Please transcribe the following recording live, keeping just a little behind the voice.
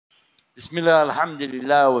Bismillah,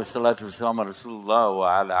 alhamdulillah, wa salatu wa salam ala Rasulullah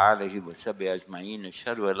wa ala alihi wa sahbihi ajma'in.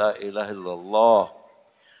 Ashhadu an la ilaha illallah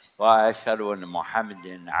wa ashhadu anna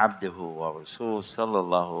Muhammadan abduhu wa rasuluhu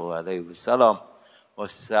sallallahu alayhi wa sallam.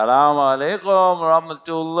 Wassalamu alaikum wa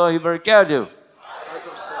rahmatullahi wa barakatuh.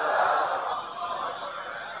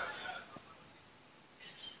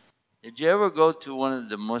 Did you ever go to one of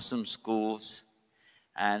the Muslim schools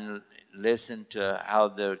and listen to how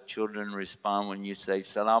their children respond when you say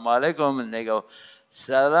Salam Alaikum and they go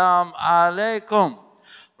Salam Alaikum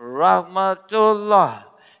Rahmatullah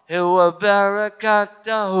wa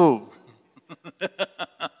Barakatuhu.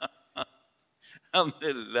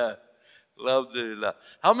 Alhamdulillah. Alhamdulillah.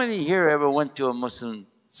 How many here ever went to a Muslim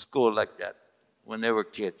school like that when they were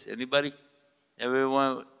kids? Anybody?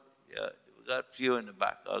 Everyone? Yeah, we got a few in the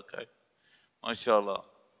back. Okay. MashaAllah.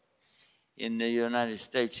 In the United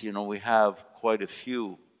States, you know, we have quite a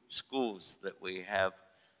few schools that we have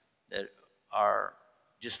that are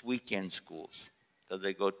just weekend schools because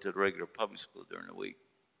they go to the regular public school during the week.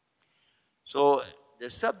 So the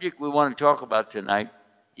subject we want to talk about tonight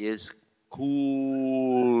is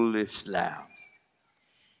cool Islam.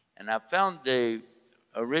 And I found the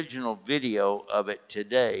original video of it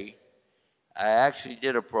today. I actually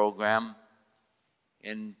did a program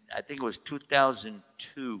in, I think it was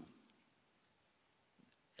 2002.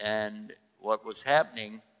 And what was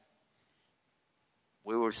happening,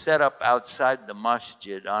 we were set up outside the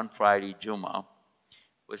masjid on Friday, Jummah,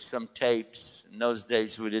 with some tapes. In those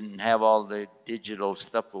days, we didn't have all the digital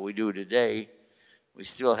stuff that we do today. We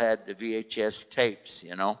still had the VHS tapes,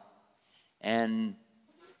 you know, and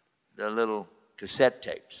the little cassette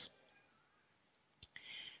tapes.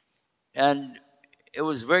 And it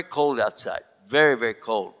was very cold outside, very, very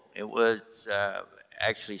cold. It was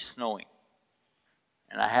actually snowing.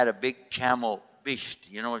 And I had a big camel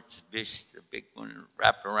bisht, you know, it's bisht, a big one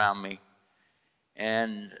wrapped around me.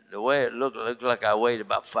 And the way it looked like I weighed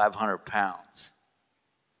about 500 pounds.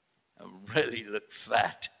 I really looked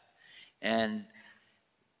fat. And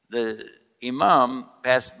the imam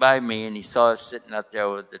passed by me and he saw us sitting out there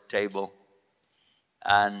with the table.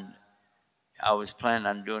 And I was planning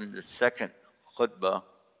on doing the second khutbah,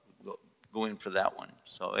 going for that one.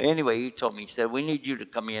 So anyway, he told me, he said, we need you to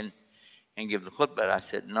come in and give the khutbah. I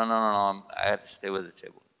said, no, I have to stay with the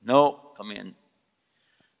table. No, come in.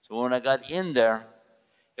 So when I got in there,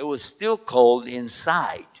 it was still cold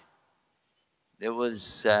inside. There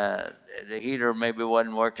was, the heater maybe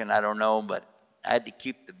wasn't working, I don't know, but I had to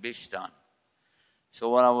keep the bisht on.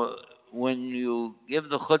 So when you give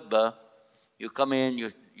the khutbah, you come in, you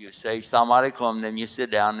say, Assalamu alaikum, then you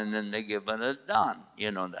sit down, and then they give an adhan.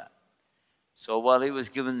 You know that. So while he was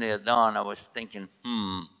giving the adhan, I was thinking,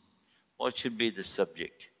 what should be the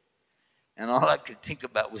subject? And all I could think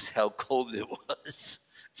about was how cold it was.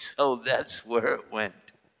 So that's where it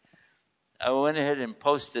went. I went ahead and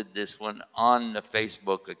posted this one on the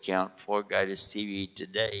Facebook account for Guidance TV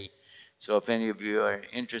today. So if any of you are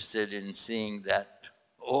interested in seeing that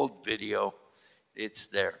old video, it's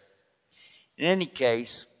there. In any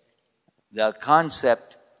case, the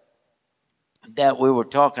concept that we were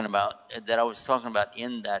talking about, that I was talking about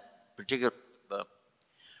in that particular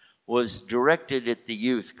was directed at the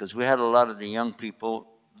youth, because we had a lot of the young people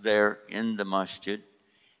there in the masjid.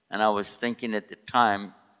 And I was thinking at the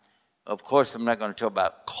time, of course, I'm not going to talk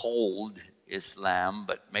about cold Islam,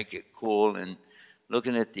 but make it cool. And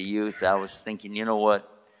looking at the youth, I was thinking, you know what?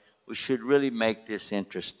 We should really make this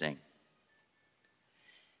interesting.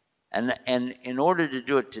 And in order to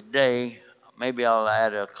do it today, maybe I'll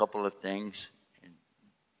add a couple of things and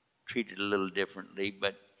treat it a little differently.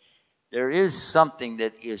 But there is something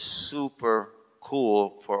that is super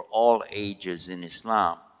cool for all ages in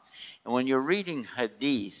Islam. And when you're reading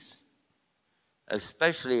hadith,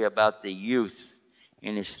 especially about the youth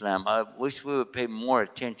in Islam, I wish we would pay more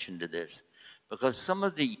attention to this. Because some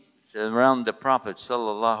of the youth around the Prophet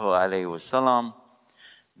sallallahu alaihi wasallam,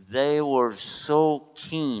 they were so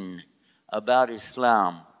keen about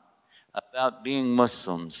Islam, about being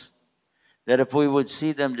Muslims, that if we would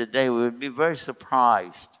see them today, we would be very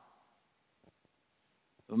surprised.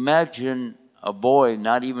 Imagine a boy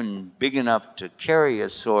not even big enough to carry a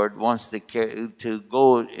sword wants to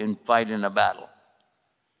go and fight in a battle.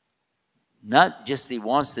 Not just he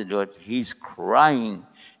wants to do it, he's crying,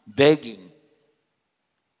 begging,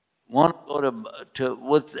 want to go to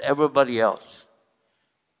with everybody else.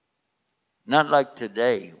 Not like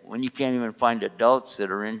today, when you can't even find adults that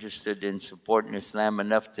are interested in supporting Islam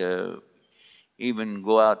enough to even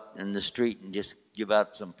go out in the street and just give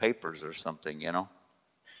out some papers or something, you know.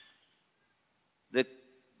 The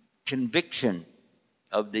conviction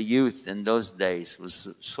of the youth in those days was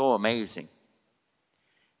so amazing.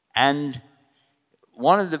 And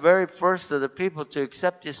one of the very first of the people to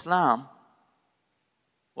accept Islam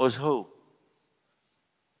was who?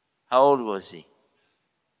 How old was he?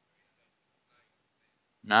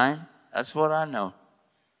 9? That's what I know.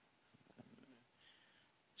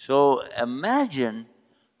 So imagine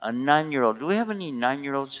a 9-year-old. Do we have any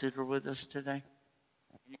 9-year-olds that are with us today?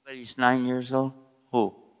 Anybody's 9 years old?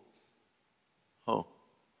 Who? Who?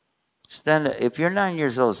 Stand up. If you're 9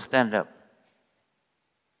 years old, stand up.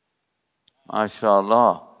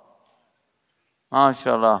 MashaAllah.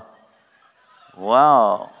 MashaAllah.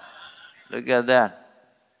 Wow. Look at that.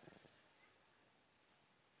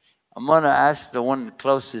 I'm going to ask the one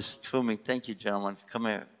closest to me. Thank you, gentlemen. Come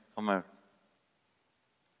here. Come here.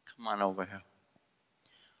 Come on over here.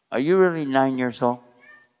 Are you really 9 years old?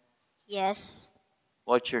 Yes.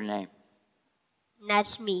 What's your name?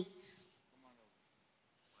 Najmi.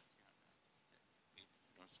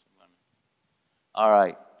 All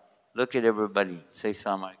right. Look at everybody. Say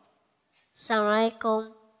salam alaikum.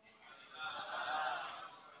 Assalamualaikum.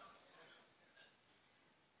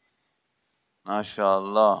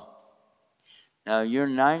 MashaAllah. Now, you're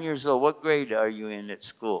 9 years old. What grade are you in at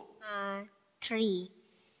school? 3.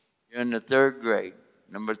 You're in the 3rd grade,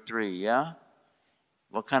 number 3, yeah?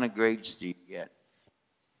 What kind of grades do you get?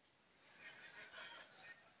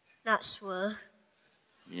 Not sure.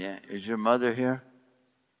 Yeah. Is your mother here?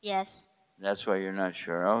 Yes. That's why you're not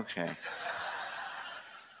sure. Okay.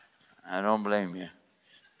 I don't blame you.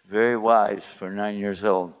 Very wise for 9 years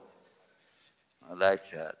old. I like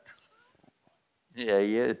that. Yeah,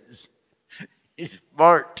 he is. He's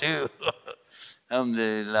smart too.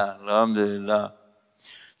 Alhamdulillah, alhamdulillah.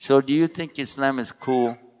 So do you think Islam is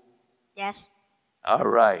cool? Yes. All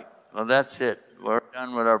right. Well, that's it. We're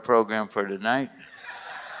done with our program for tonight.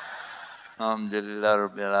 Alhamdulillah,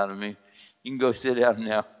 Rabbil Alameen. You can go sit down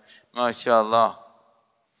now. MashaAllah.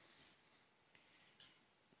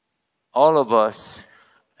 All of us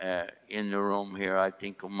in the room here, I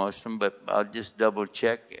think, are Muslim, but I'll just double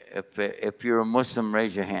check. If you're a Muslim,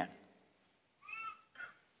 raise your hand.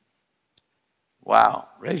 Wow.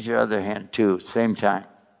 Raise your other hand too, same time.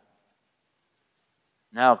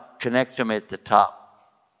 Now connect them at the top.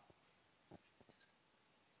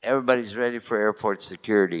 Everybody's ready for airport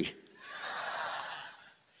security.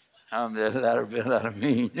 Alhamdulillah, Rabbil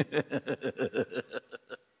Alameen.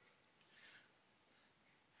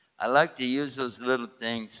 I like to use those little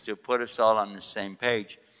things to put us all on the same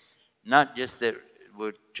page. Not just that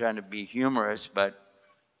we're trying to be humorous, but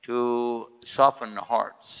to soften the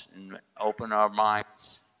hearts and open our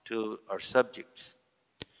minds to our subjects.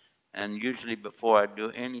 And usually before I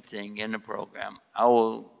do anything in the program, I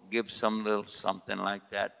will give some little something like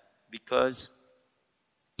that, because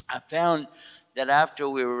I found that after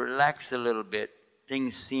we relax a little bit,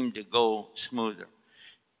 things seem to go smoother.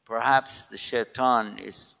 Perhaps the shaitan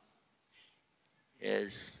is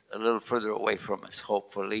a little further away from us,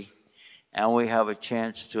 hopefully, and we have a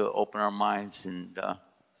chance to open our minds and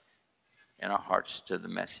our hearts to the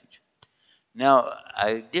message. Now,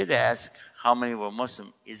 I did ask how many were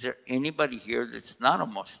Muslim. Is there anybody here that's not a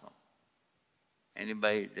Muslim?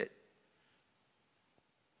 Anybody that?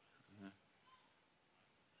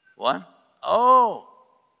 One? Oh,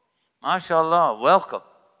 mashallah, welcome.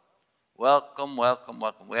 Welcome, welcome,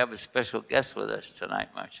 welcome. We have a special guest with us tonight,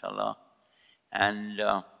 mashallah. And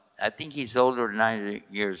I think he's older than 90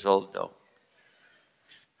 years old, though.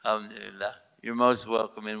 Alhamdulillah. You're most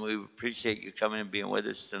welcome, and we appreciate you coming and being with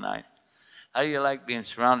us tonight. How do you like being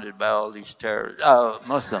surrounded by all these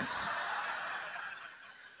Muslims?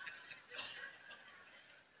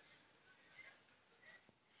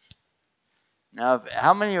 Now,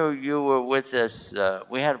 how many of you were with us?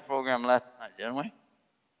 We had a program last night, didn't we?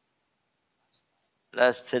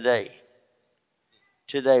 Today.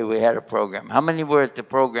 Today we had a program. How many were at the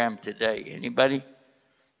program today? Anybody?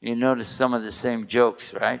 You noticed some of the same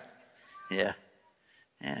jokes, right? Yeah.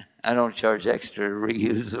 Yeah. I don't charge extra to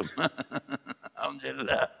reuse them.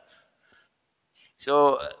 Alhamdulillah.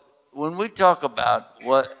 So when we talk about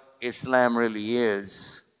what Islam really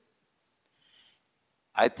is,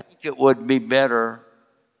 I think it would be better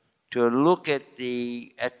to look at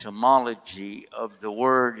the etymology of the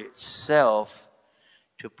word itself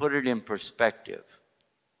to put it in perspective.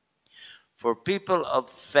 For people of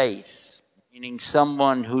faith, meaning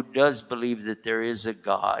someone who does believe that there is a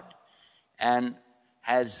God and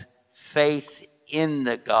has faith in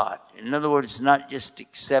the God. In other words, not just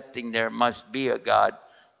accepting there must be a God,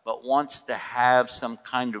 but wants to have some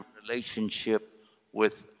kind of relationship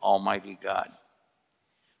with Almighty God.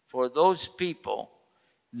 For those people,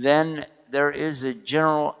 then there is a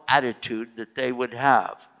general attitude that they would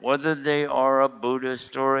have, whether they are a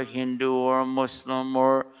Buddhist or a Hindu or a Muslim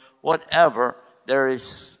or whatever. There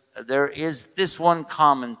is this one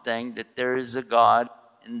common thing, that there is a God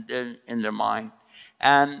in their mind,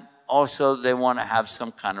 and also they want to have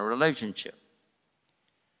some kind of relationship.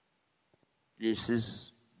 This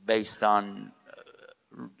is based on,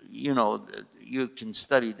 you can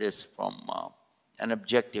study this from an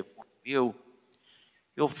objective point of view.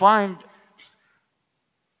 You'll find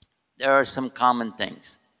there are some common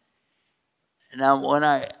things. Now, when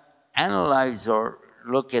I analyze or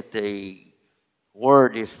look at the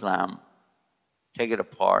word Islam, take it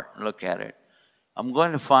apart and look at it, I'm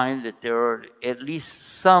going to find that there are at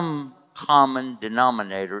least some common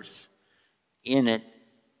denominators in it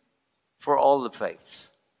for all the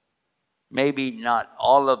faiths. Maybe not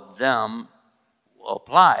all of them will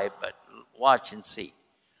apply, but watch and see.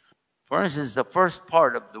 For instance, the first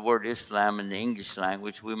part of the word Islam in the English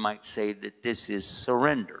language, we might say that this is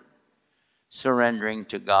surrender, surrendering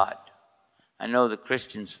to God. I know the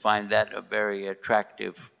Christians find that a very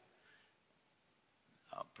attractive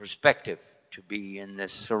perspective, to be in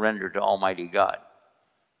this surrender to Almighty God.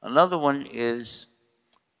 Another one is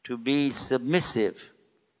to be submissive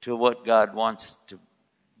to what God wants to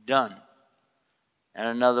done. And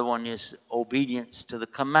another one is obedience to the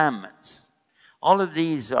commandments. All of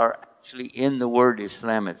these are actually in the word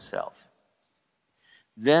Islam itself.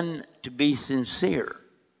 Then to be sincere.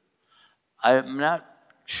 I'm not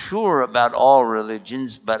sure about all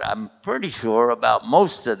religions, but I'm pretty sure about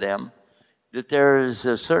most of them that there is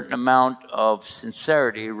a certain amount of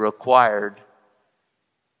sincerity required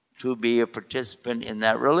to be a participant in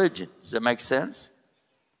that religion. Does that make sense?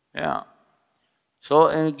 Yeah. So,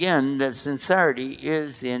 and again, that sincerity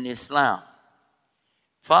is in Islam.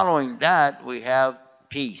 Following that, we have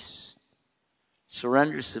peace,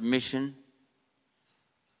 surrender, submission,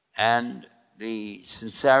 and the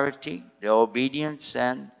sincerity, the obedience,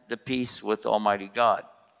 and the peace with Almighty God.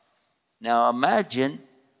 Now imagine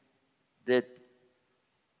that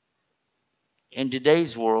in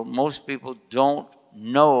today's world, most people don't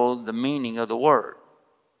know the meaning of the word.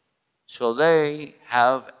 So they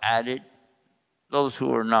have added, those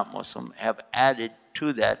who are not Muslim, have added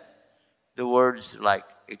to that the words like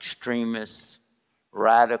extremist,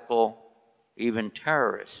 radical, even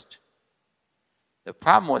terrorist. The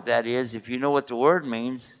problem with that is, if you know what the word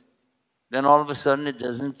means, then all of a sudden it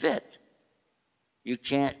doesn't fit. You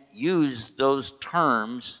can't use those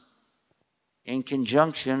terms in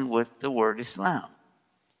conjunction with the word Islam.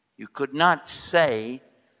 You could not say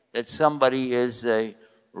that somebody is a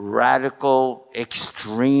radical,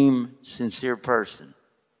 extreme, sincere person.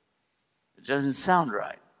 It doesn't sound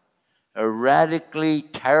right. A radically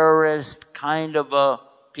terrorist kind of a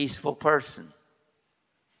peaceful person.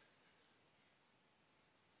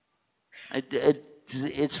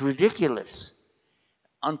 It's ridiculous.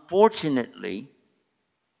 Unfortunately,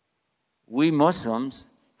 we Muslims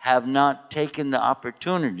have not taken the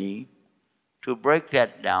opportunity to break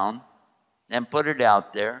that down and put it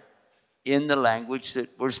out there in the language that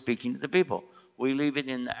we're speaking to the people. We leave it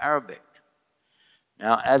in the Arabic.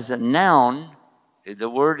 Now, as a noun, the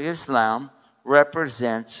word Islam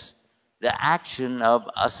represents the action of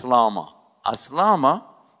aslama. Aslama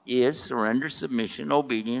is surrender, submission,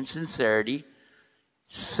 obedience, sincerity,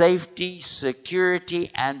 safety, security,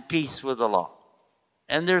 and peace with Allah.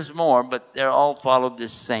 And there's more, but they all follow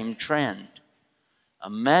this same trend.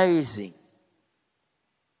 Amazing.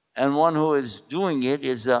 And one who is doing it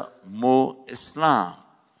is a Mu-Islam.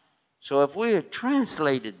 So if we had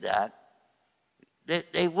translated that,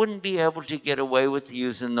 they wouldn't be able to get away with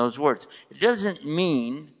using those words. It doesn't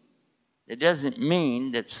mean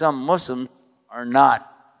that some Muslims are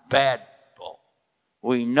not bad people.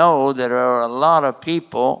 We know that there are a lot of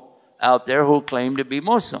people out there who claim to be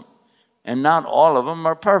Muslim, and not all of them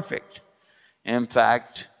are perfect. In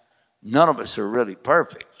fact, none of us are really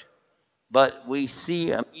perfect. But we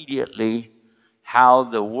see immediately how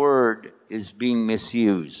the word is being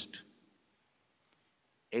misused.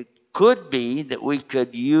 It could be that we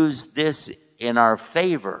could use this in our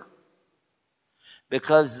favor,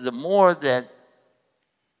 because the more that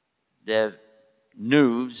the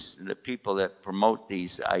news, the people that promote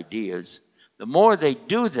these ideas, the more they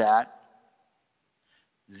do that,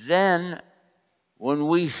 then when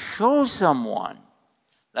we show someone,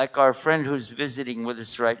 like our friend who's visiting with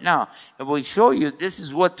us right now, if we show you this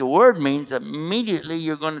is what the word means, immediately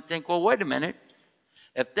you're going to think, well, wait a minute.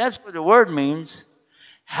 If that's what the word means,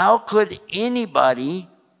 how could anybody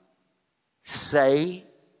say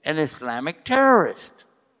an Islamic terrorist?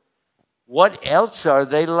 What else are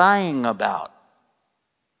they lying about?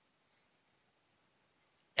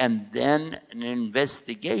 And then an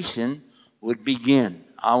investigation would begin.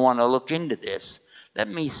 I want to look into this. Let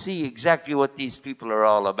me see exactly what these people are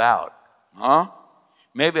all about. Huh?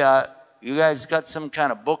 Maybe you guys got some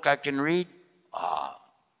kind of book I can read?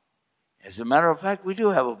 As a matter of fact, we do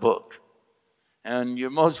have a book. And you're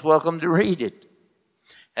most welcome to read it.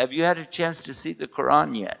 Have you had a chance to see the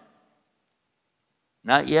Quran yet?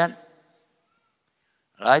 Not yet?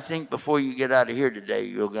 I think before you get out of here today,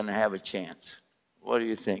 you're going to have a chance. What do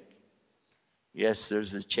you think? Yes,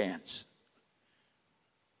 there's a chance.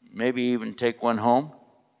 Maybe even take one home.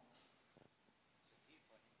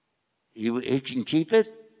 He can keep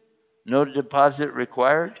it? No deposit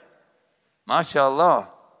required? MashaAllah.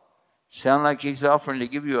 Sound like he's offering to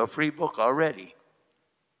give you a free book already.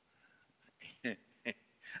 I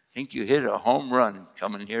think you hit a home run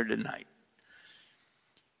coming here tonight.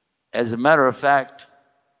 As a matter of fact,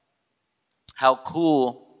 how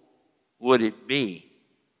cool would it be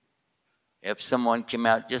if someone came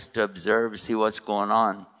out just to observe, see what's going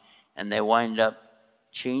on, and they wind up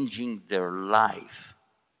changing their life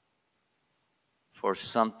for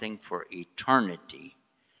something for eternity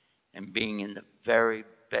and being in the very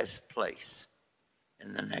best place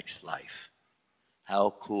in the next life?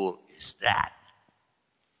 How cool is that?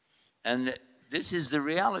 And this is the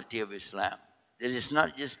reality of Islam. That it's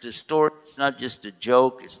not just a story, it's not just a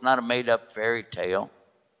joke, it's not a made-up fairy tale.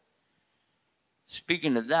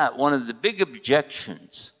 Speaking of that, one of the big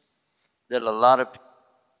objections that a lot of people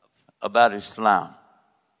have about Islam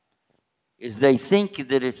is they think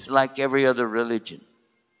that it's like every other religion.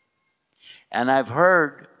 And I've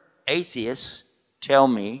heard atheists tell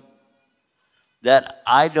me that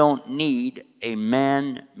I don't need a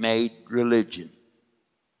man-made religion.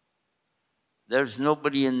 There's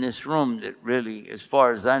nobody in this room that really, as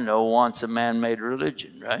far as I know, wants a man-made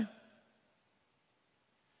religion, right?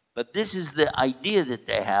 But this is the idea that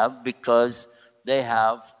they have because they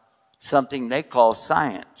have something they call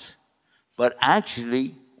science. But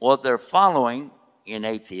actually, what they're following in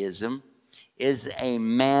atheism is a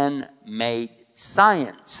man-made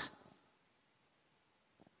science.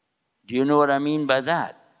 Do you know what I mean by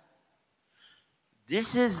that?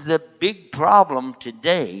 This is the big problem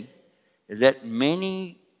today, that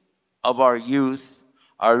many of our youth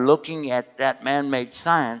are looking at that man-made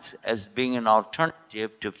science as being an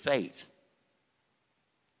alternative to faith.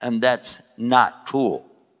 And that's not cool.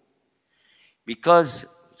 Because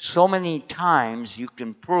so many times you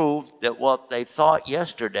can prove that what they thought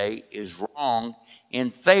yesterday is wrong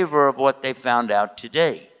in favor of what they found out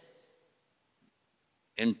today.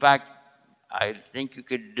 In fact, I think you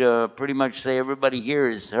could pretty much say everybody here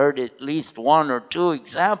has heard at least one or two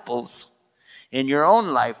examples in your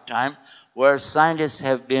own lifetime where scientists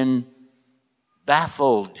have been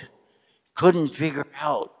baffled, couldn't figure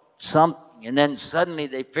out something, and then suddenly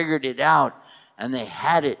they figured it out and they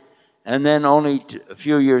had it, and then only a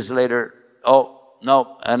few years later, oh,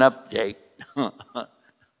 no, an update.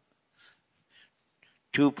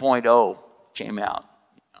 2.0 came out,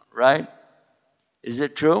 right? Is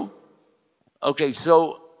it true? Okay,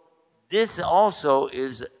 so this also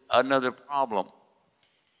is another problem.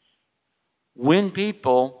 When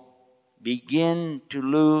people begin to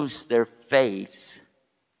lose their faith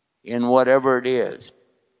in whatever it is,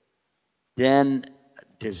 then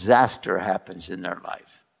disaster happens in their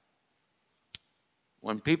life.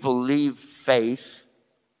 When people leave faith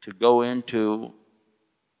to go into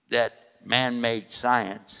that man-made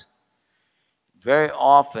science, very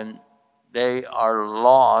often they are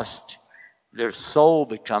lost, their soul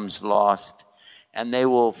becomes lost, and they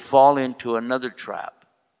will fall into another trap.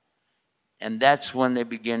 And that's when they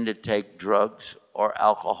begin to take drugs or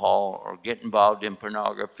alcohol or get involved in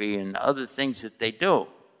pornography and other things that they do.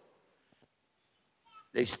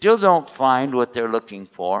 They still don't find what they're looking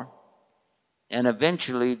for, and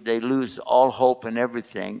eventually they lose all hope and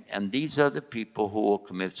everything, and these are the people who will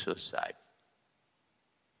commit suicide.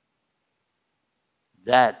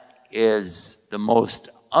 That is the most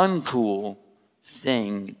uncool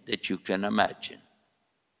thing that you can imagine.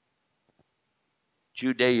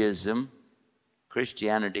 Judaism,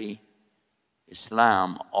 Christianity,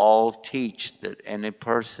 Islam all teach that any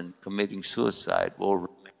person committing suicide will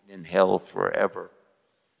remain in hell forever.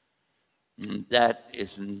 And that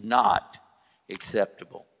is not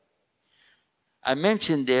acceptable. I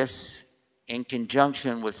mentioned this in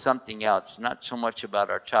conjunction with something else, not so much about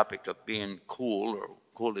our topic of being cool or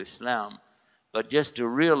cool Islam, but just to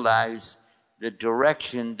realize the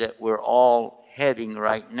direction that we're all heading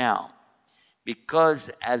right now.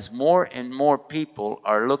 Because as more and more people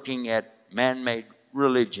are looking at man-made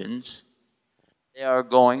religions, they are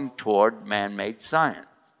going toward man-made science.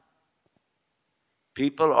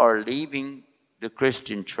 People are leaving the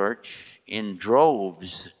Christian church in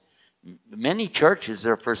droves. Many churches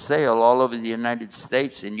are for sale all over the United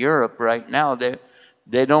States and Europe right now.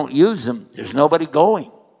 They don't use them. There's nobody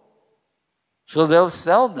going. So they'll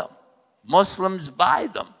sell them. Muslims buy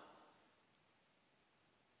them.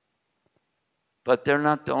 But they're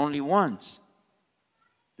not the only ones.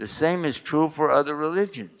 The same is true for other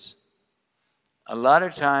religions. A lot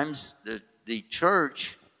of times the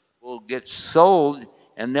church will get sold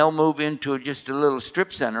and they'll move into just a little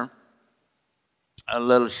strip center, a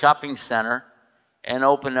little shopping center, and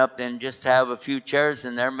open up and just have a few chairs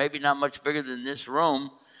in there, maybe not much bigger than this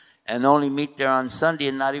room, and only meet there on Sunday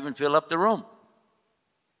and not even fill up the room.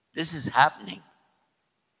 This is happening.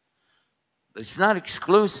 But it's not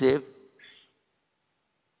exclusive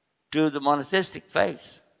to the monotheistic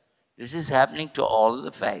faiths. This is happening to all of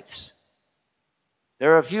the faiths.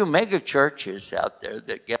 There are a few mega churches out there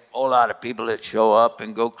that get a whole lot of people that show up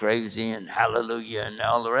and go crazy and hallelujah and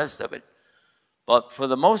all the rest of it. But for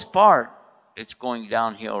the most part, it's going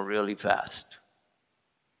downhill really fast.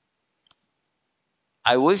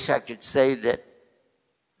 I wish I could say that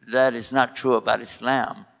that is not true about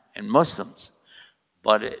Islam and Muslims,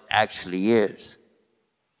 but it actually is.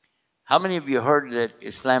 How many of you heard that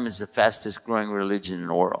Islam is the fastest growing religion in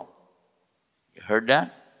the world? You heard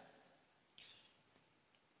that?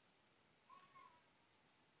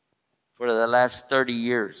 For the last 30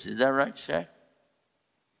 years. Is that right, Sheikh?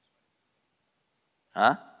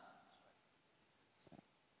 Huh?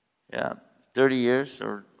 Yeah, 30 years,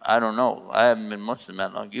 or I don't know. I haven't been Muslim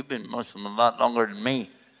that long. You've been Muslim a lot longer than me.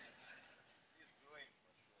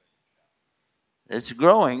 It's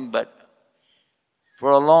growing, but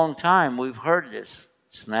for a long time we've heard this.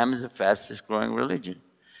 Islam is the fastest growing religion.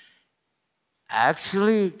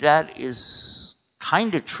 Actually, that is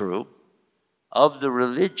kind of true. Of the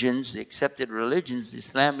religions, the accepted religions,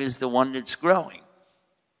 Islam is the one that's growing.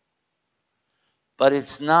 But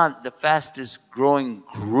it's not the fastest growing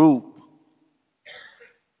group.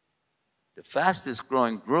 The fastest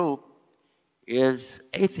growing group is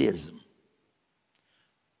atheism.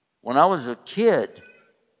 When I was a kid,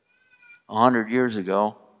 100 years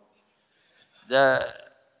ago, the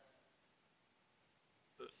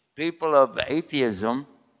people of atheism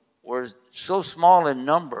were so small in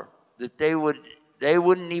number that they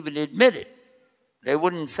wouldn't even admit it. They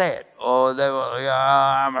wouldn't say it. Oh, they were,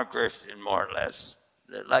 yeah, I'm a Christian, more or less,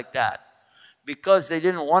 like that, because they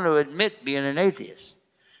didn't want to admit being an atheist.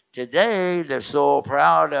 Today, they're so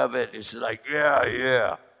proud of it. It's like, yeah,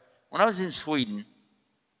 yeah. When I was in Sweden,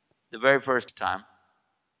 the very first time,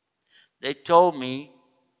 they told me,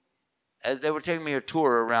 they were taking me a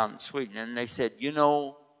tour around Sweden, and they said, you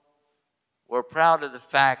know, we're proud of the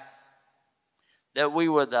fact that we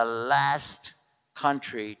were the last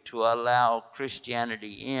country to allow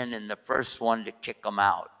Christianity in and the first one to kick them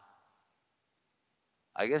out.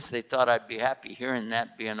 I guess they thought I'd be happy hearing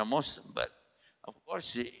that being a Muslim, but of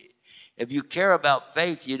course, if you care about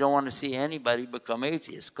faith, you don't want to see anybody become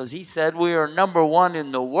atheist, because he said we are number one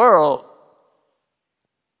in the world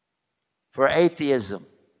for atheism.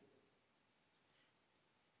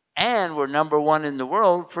 And we're number one in the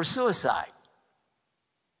world for suicide.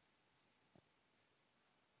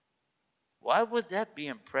 Why would that be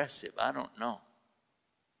impressive? I don't know.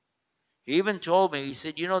 He even told me, he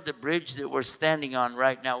said, you know the bridge that we're standing on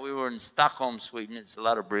right now? We were in Stockholm, Sweden. It's a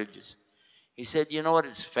lot of bridges. He said, you know what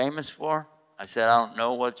it's famous for? I said, I don't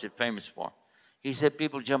know. What's it famous for? He said,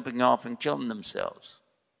 people jumping off and killing themselves.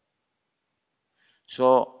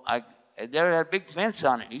 So there had a big fence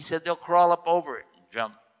on it. He said, they'll crawl up over it and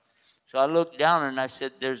jump. So I looked down and I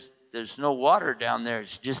said, there's no water down there.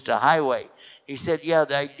 It's just a highway. He said, yeah,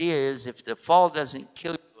 the idea is if the fall doesn't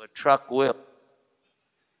kill you, a truck will.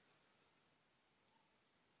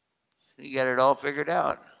 So you got it all figured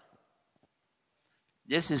out.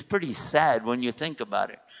 This is pretty sad when you think about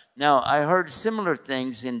it. Now, I heard similar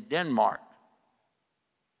things in Denmark.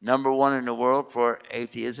 Number one in the world for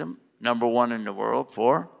atheism. Number one in the world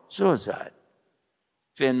for suicide.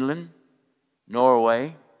 Finland,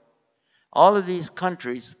 Norway, all of these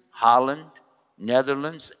countries, Holland,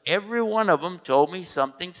 Netherlands, every one of them told me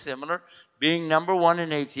something similar, being number one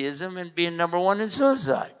in atheism and being number one in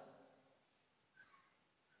suicide.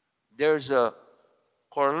 There's a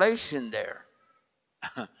correlation there.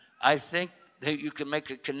 I think that you can make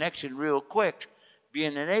a connection real quick.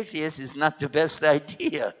 Being an atheist is not the best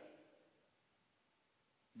idea.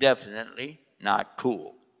 Definitely not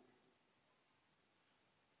cool.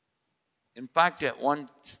 In fact, at one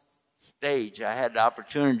stage, I had the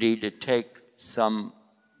opportunity to take some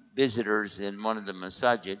visitors in one of the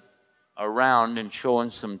masajid around and showing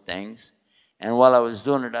some things. And while I was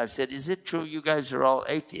doing it, I said, is it true you guys are all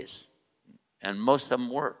atheists? And most of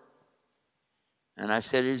them were. And I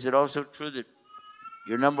said, is it also true that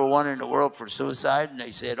you're number one in the world for suicide? And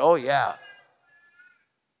they said, oh, yeah. I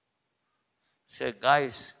said,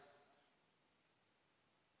 guys,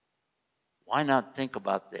 why not think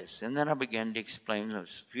about this? And then I began to explain a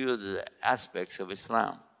few of the aspects of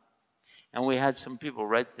Islam. And we had some people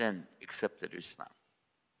right then accepted Islam.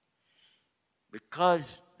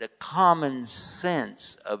 Because the common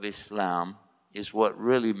sense of Islam is what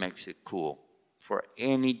really makes it cool for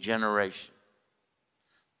any generation.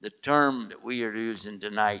 The term that we are using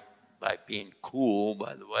tonight by being cool,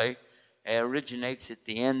 by the way, originates at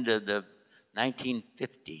the end of the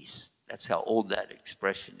 1950s. That's how old that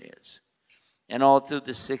expression is. And all through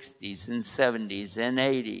the 60s and 70s and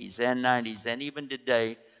 80s and 90s, and even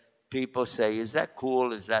today, people say, is that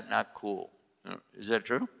cool? Is that not cool? Is that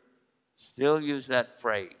true? Still use that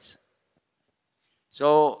phrase.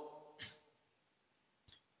 So,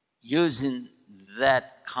 using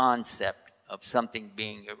that concept of something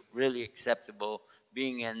being really acceptable,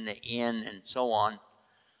 being in the in and so on,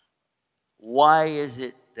 why is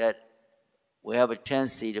it that we have a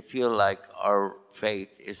tendency to feel like our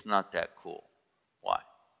faith is not that cool? Why?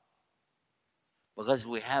 Because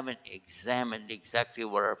we haven't examined exactly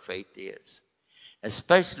what our faith is.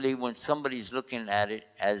 Especially when somebody's looking at it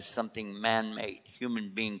as something man-made,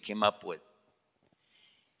 human being came up with.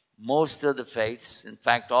 Most of the faiths, in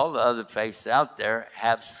fact, all the other faiths out there,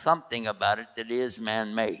 have something about it that is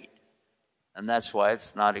man-made. And that's why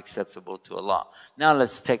it's not acceptable to Allah. Now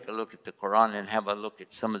let's take a look at the Quran and have a look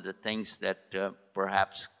at some of the things that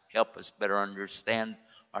perhaps help us better understand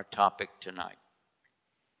our topic tonight.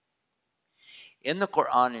 In the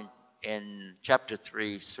Quran, in chapter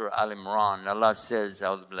 3, Surah Al-Imran, Allah says,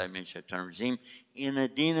 A'udhu billahi min shaitanir rajim, Inna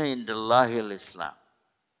dina indallahi al-Islam.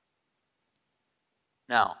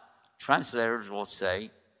 Now, translators will say,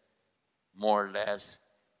 more or less,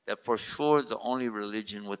 that for sure the only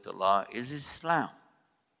religion with Allah is Islam.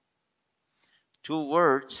 Two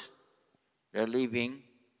words they're leaving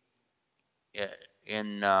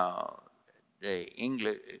in the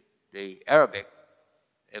Arabic.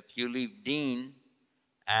 If you leave deen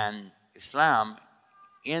and Islam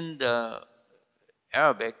in the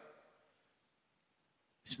Arabic,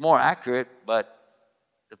 it's more accurate, but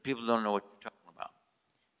the people don't know what you're talking about.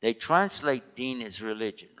 They translate deen as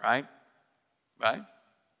religion, right? Right?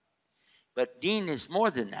 But deen is more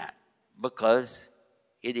than that because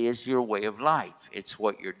it is your way of life. It's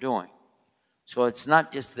what you're doing. So it's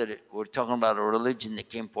not just that we're talking about a religion that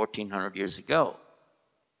came 1,400 years ago.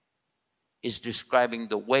 It's describing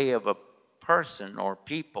the way of a person or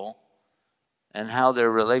people and how their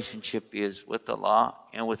relationship is with Allah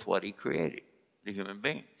and with what He created, the human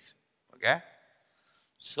beings. Okay?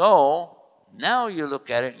 So now you look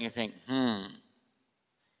at it and you think,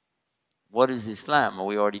 what is Islam? Well,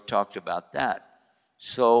 we already talked about that.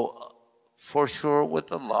 So for sure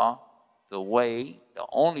with Allah, the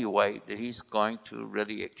only way that He's going to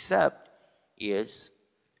really accept is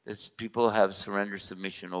that people have surrender,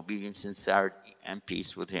 submission, obedience, sincerity, and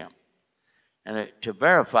peace with Him. And to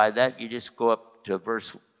verify that, you just go up to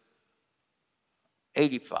verse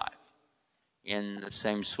 85 in the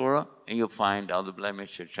same surah, and you'll find A'udhu billahi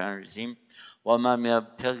minash shaitanir rajim, وَمَا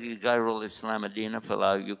يَبْتَغِي غَيْرَ الْإِسْلَامَ دِينًا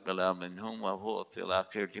فَلَا يُقْبَلَ مِنْهُ وَهُوَ فِي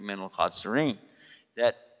الْآخِرَةِ مِنَ الْخَاسِرِينَ.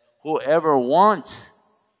 That whoever wants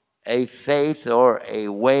a faith or a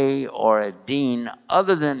way or a deen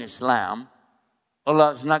other than Islam,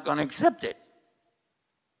 Allah is not going to accept it.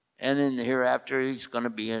 And in the hereafter, He's going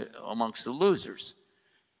to be amongst the losers.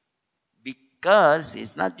 Because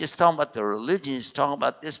He's not just talking about the religion, He's talking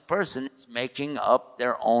about this person is making up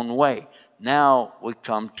their own way. Now we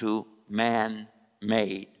come to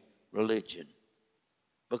man-made religion.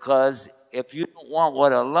 Because if you don't want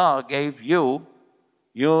what Allah gave you,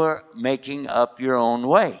 you're making up your own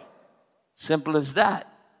way. Simple as that.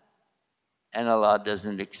 And Allah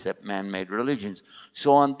doesn't accept man-made religions.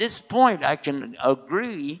 So on this point, I can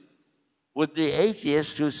agree with the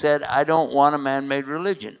atheist who said, I don't want a man-made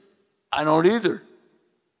religion. I don't either.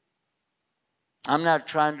 I'm not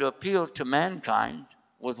trying to appeal to mankind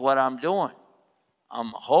with what I'm doing.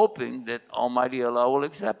 I'm hoping that Almighty Allah will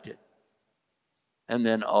accept it. And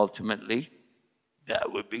then ultimately,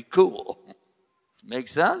 that would be cool. Make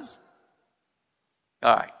sense?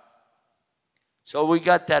 All right. So we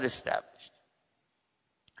got that established.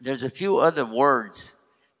 There's a few other words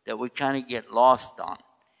that we kind of get lost on.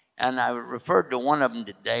 And I referred to one of them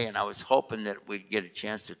today, and I was hoping that we'd get a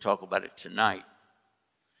chance to talk about it tonight.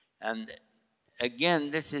 And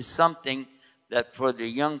again, this is something that for the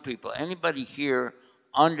young people, anybody here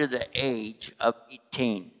under the age of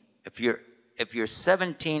 18. If you're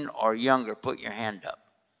 17 or younger, put your hand up,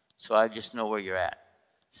 so I just know where you're at.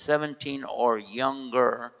 17 or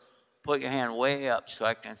younger, put your hand way up so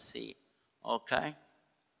I can see. Okay?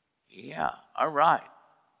 Yeah, all right.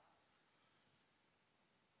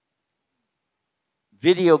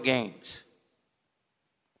 Video games.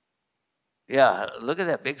 Yeah, look at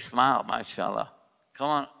that big smile, mashallah.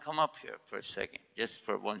 Come up here for a second, just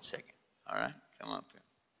for 1 second. All right, come up here.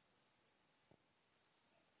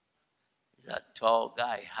 He's a tall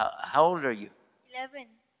guy. How old are you? 11.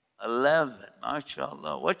 11,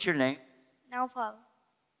 mashallah. What's your name? Naufal.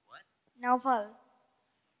 What? Naufal.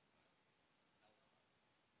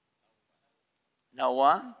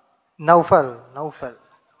 Nawan? Naufal. Naufal.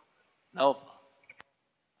 Naufal.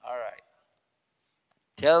 All right.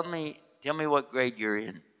 Tell me what grade you're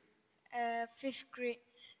in. 5th grade.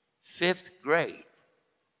 5th grade.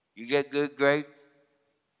 You get good grades?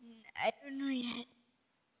 I don't know yet.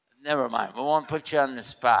 Never mind. We won't put you on the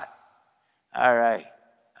spot. All right.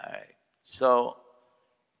 All right. So,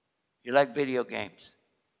 you like video games?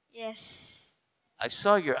 Yes. I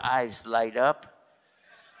saw your eyes light up,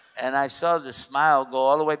 and I saw the smile go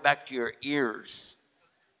all the way back to your ears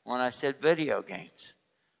when I said video games.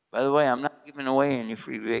 By the way, I'm not giving away any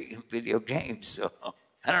free video games, so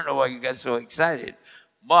I don't know why you got so excited.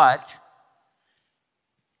 But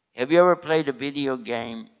have you ever played a video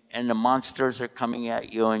game and the monsters are coming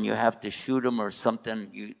at you and you have to shoot them or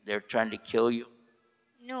something? They're trying to kill you?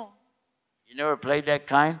 No. You never played that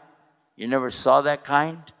kind? You never saw that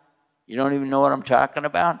kind? You don't even know what I'm talking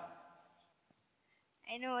about?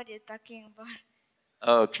 I know what you're talking about.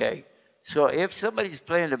 Okay. So if somebody's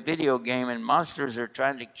playing a video game and monsters are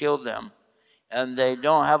trying to kill them and they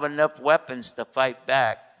don't have enough weapons to fight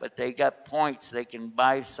back, but they got points, they can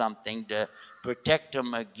buy something to protect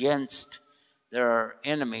them against their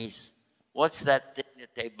enemies, what's that thing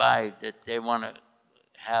that they buy that they want to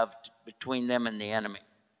have between them and the enemy?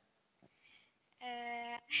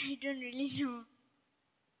 I don't really know.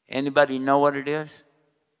 Anybody know what it is?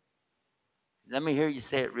 Let me hear you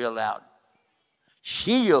say it real loud.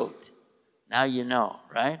 Shield. Now you know,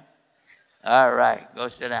 right? All right, go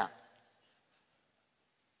sit down.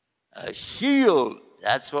 A shield.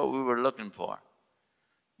 That's what we were looking for.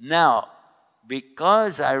 Now,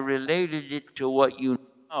 because I related it to what you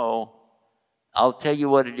know, I'll tell you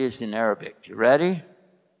what it is in Arabic. You ready?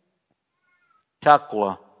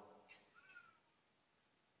 Taqwa.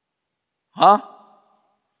 Huh?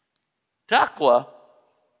 Taqwa?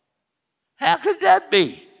 How could that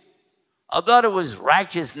be? I thought it was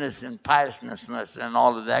righteousness and piousness and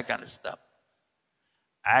all of that kind of stuff.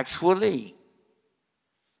 Actually,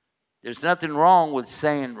 there's nothing wrong with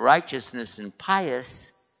saying righteousness and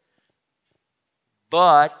pious,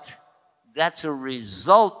 but that's a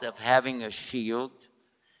result of having a shield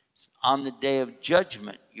on the day of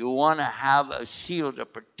judgment. You want to have a shield, a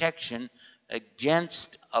protection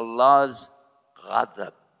against Allah's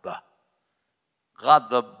ghadab.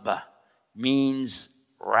 Ghadab means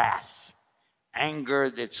wrath, anger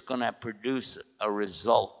that's going to produce a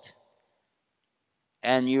result.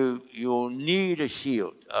 And you'll need a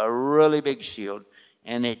shield, a really big shield,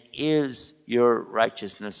 and it is your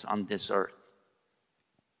righteousness on this earth.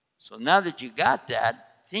 So now that you got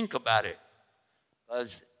that, think about it.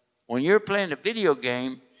 Because when you're playing a video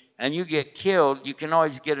game and you get killed, you can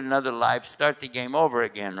always get another life, start the game over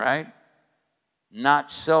again, right?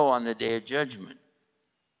 Not so on the day of judgment.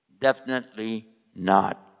 Definitely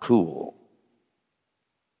not cool.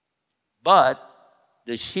 But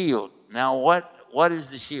the shield. Now what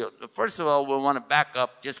is the shield? First of all, we want to back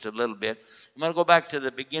up just a little bit. I'm going to go back to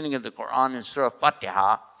the beginning of the Quran in Surah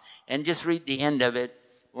Fatiha and just read the end of it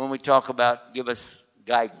when we talk about give us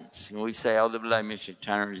guidance. And we say, A'udhu billahi minash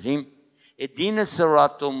shaitanir rajeem. Ihdina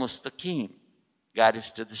siratal mustaqim. Guide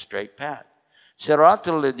us to the straight path.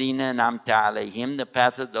 Siratal ladina an'amta alayhim, the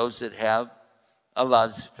path of those that have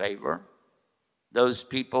Allah's favor. Those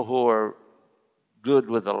people who are good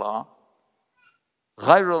with Allah.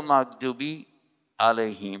 Ghayrul maghdubi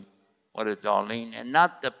alayhim, and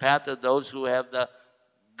not the path of those who have the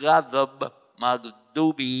ghadab,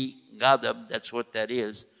 maghdubi, ghadab, that's what that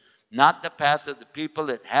is. Not the path of the people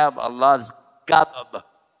that have Allah's ghadab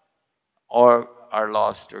or are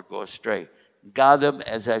lost or go astray. Ghadab,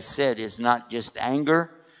 as I said, is not just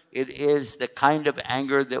anger. It is the kind of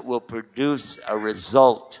anger that will produce a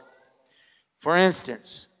result. For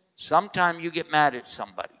instance, sometime you get mad at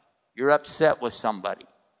somebody. You're upset with somebody.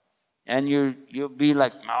 And you'll be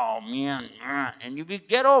like, oh, man. And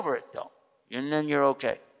get over it, though. And then you're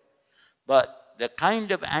okay. But the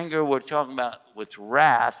kind of anger we're talking about with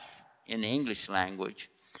wrath in the English language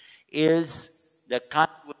is the kind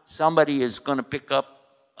where somebody is going to pick up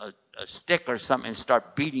a stick or something and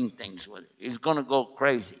start beating things with it. He's going to go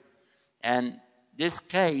crazy. And this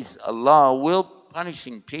case, Allah will be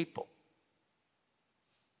punishing people.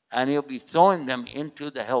 And He'll be throwing them into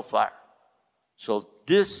the hellfire. So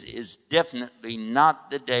this is definitely not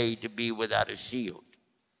the day to be without a shield.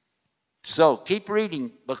 So keep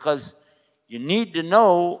reading, because you need to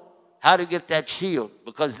know how to get that shield,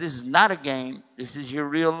 because this is not a game. This is your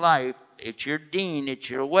real life. It's your deen. It's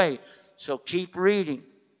your way. So keep reading.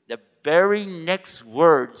 The very next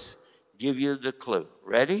words give you the clue.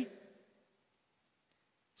 Ready?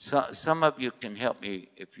 So, some of you can help me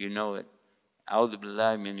if you know it. أعوذ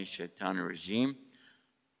بالله من الشيطان الرجيم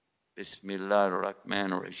بسم الله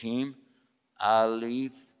الرحمن الرحيم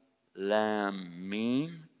ألف لام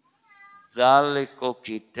ميم ذلك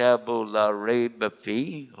الكتاب لا ريب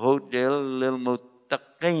فيه هدى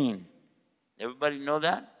للمتقين. Everybody know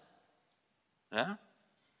that? Huh?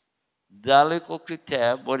 ذلك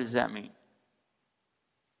الكتاب, what does that mean?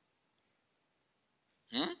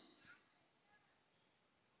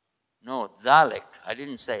 No, ذلك. I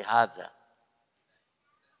didn't say هذا.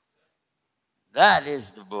 That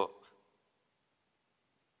is the book.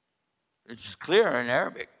 It's clear in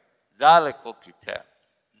Arabic. ذلك الكتاب.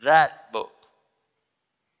 That book.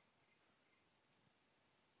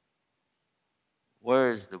 Where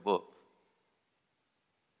is the book?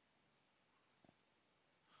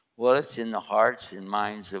 Well, it's in the hearts and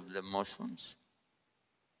minds of the Muslims.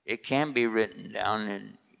 It can be written down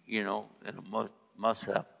in, in a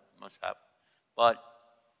must-have. But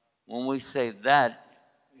when we say that,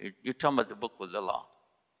 you're talking about the book of the law.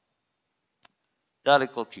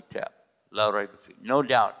 ذلك الكتاب لا ريب فيه. No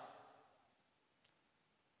doubt.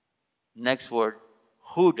 Next word,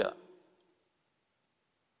 Huda.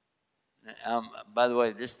 By the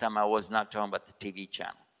way, this time I was not talking about the TV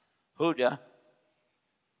channel. Huda.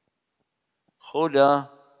 Huda,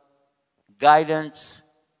 guidance.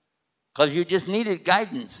 Because you just needed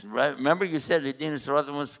guidance, right? Remember you said, Idina Siratal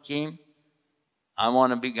Mustaqim, I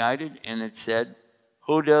want to be guided. And it said,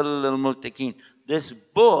 Huda lil Muttaqin. This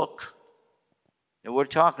book that we're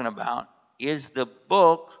talking about is the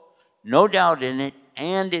book, no doubt in it,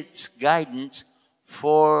 and its guidance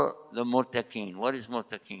for the Muttaqin. What is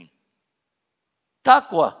Muttaqin?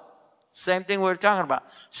 Taqwa. Same thing we're talking about.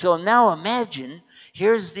 So now imagine,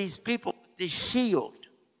 here's these people with this shield.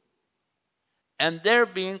 And they're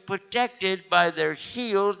being protected by their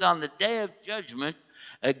shield on the day of judgment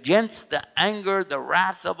against the anger, the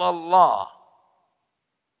wrath of Allah.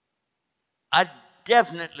 I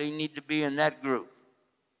definitely need to be in that group.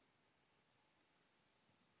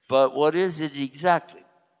 But what is it exactly?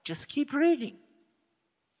 Just keep reading.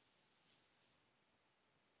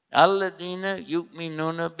 Alladina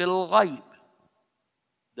yu'minuna bil ghaib.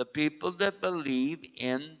 The people that believe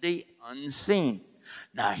in the unseen.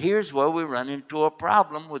 Now here's where we run into a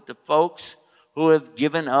problem with the folks who have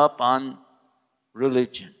given up on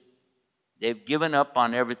religion. They've given up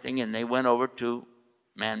on everything and they went over to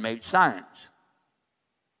man-made science.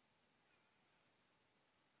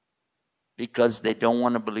 Because they don't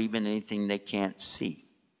want to believe in anything they can't see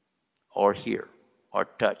or hear or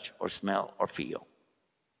touch or smell or feel.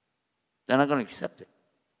 They're not going to accept it.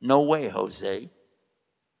 No way, Jose.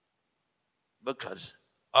 Because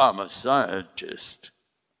I'm a scientist.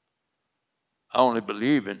 I only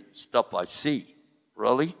believe in stuff I see.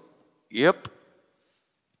 Really? Yep.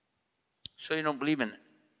 So you don't believe in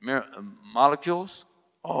molecules?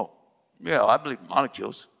 Oh, yeah, I believe in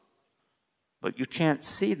molecules. But you can't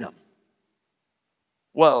see them.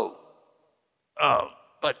 Well,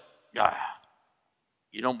 but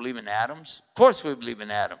you don't believe in atoms? Of course we believe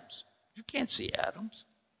in atoms. You can't see atoms.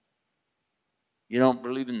 You don't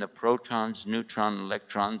believe in the protons, neutrons,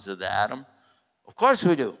 electrons of the atom? Of course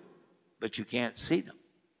we do, but you can't see them.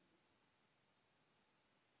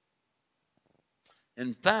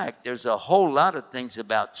 In fact, there's a whole lot of things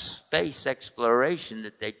about space exploration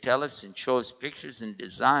that they tell us and show us pictures and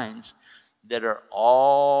designs that are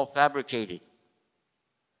all fabricated.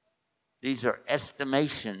 These are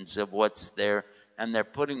estimations of what's there, and they're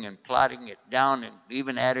putting and plotting it down and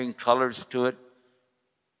even adding colors to it.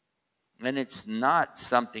 And it's not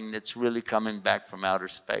something that's really coming back from outer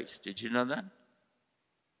space. Did you know that?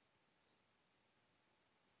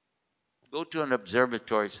 Go to an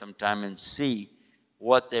observatory sometime and see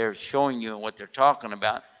what they're showing you and what they're talking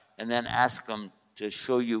about, and then ask them to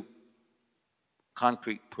show you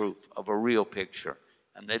concrete proof of a real picture.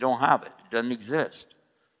 And they don't have it. It doesn't exist.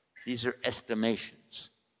 These are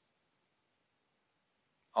estimations.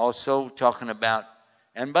 Also talking about,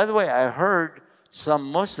 and by the way, I heard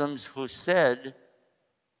some Muslims who said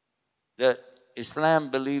that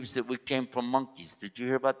Islam believes that we came from monkeys. Did you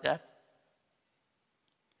hear about that?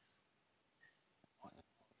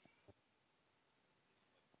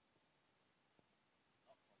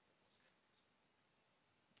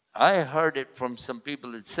 I heard it from some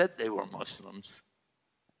people that said they were Muslims.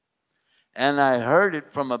 And I heard it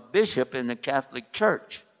from a bishop in the Catholic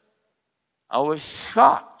Church. I was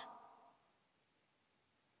shocked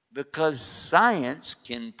because science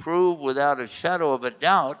can prove without a shadow of a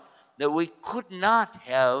doubt that we could not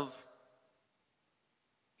have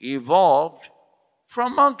evolved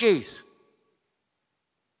from monkeys.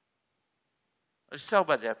 Let's talk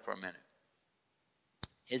about that for a minute.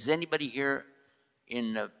 Is anybody here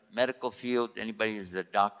in the medical field? Anybody is a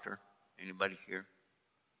doctor? Anybody here?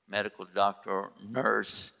 Medical doctor,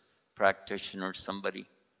 nurse, practitioner, somebody?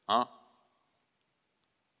 Huh?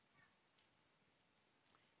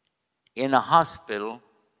 In a hospital,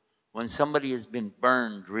 when somebody has been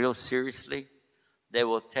burned real seriously, they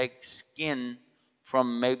will take skin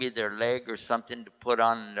from maybe their leg or something to put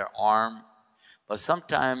on their arm. But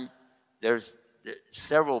sometimes there's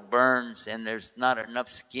several burns and there's not enough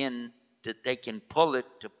skin that they can pull it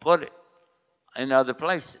to put it in other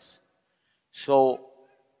places. So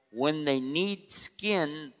when they need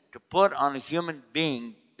skin to put on a human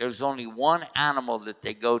being, there's only one animal that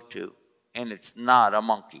they go to, and it's not a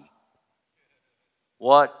monkey.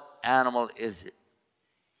 What animal is it?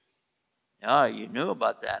 Oh, you knew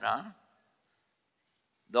about that, huh?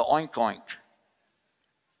 The oink oink.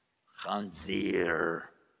 Khanzir.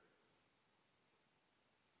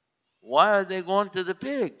 Why are they going to the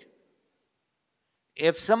pig?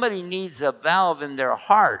 If somebody needs a valve in their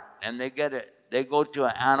heart and they go to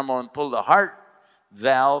an animal and pull the heart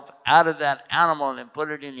valve out of that animal and put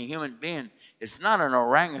it in a human being, it's not an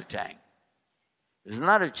orangutan. It's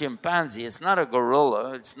not a chimpanzee. It's not a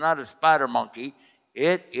gorilla. It's not a spider monkey.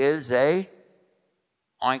 It is a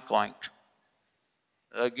oink oink.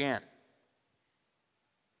 Again.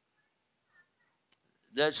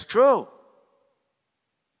 That's true.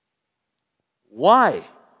 Why?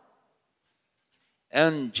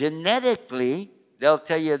 And genetically, they'll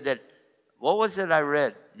tell you that, what was it I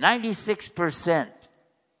read? 96%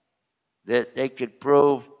 that they could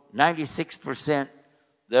prove, 96%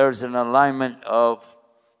 there's an alignment of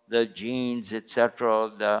the genes,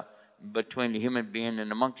 etc., between the human being and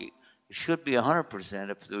the monkey. It should be 100%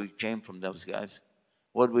 if we came from those guys.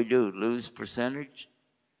 What do we do? Lose percentage?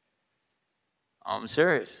 I'm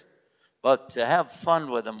serious. But to have fun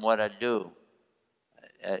with them, what I do,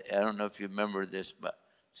 I don't know if you remember this, but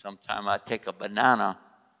sometime I take a banana,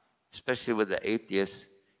 especially with the atheists,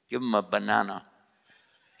 give them a banana.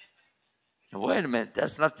 Wait a minute,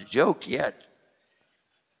 that's not the joke yet.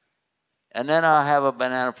 And then I'll have a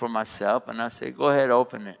banana for myself, and I'll say, go ahead,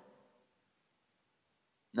 open it.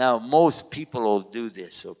 Now, most people will do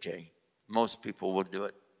this, okay? Most people will do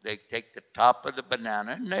it. They take the top of the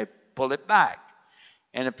banana, and they pull it back.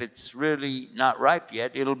 And if it's really not ripe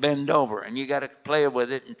yet, it'll bend over. And you got to play with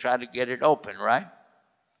it and try to get it open, right?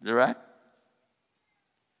 Is that right?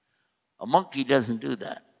 A monkey doesn't do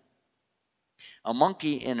that. A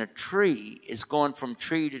monkey in a tree is going from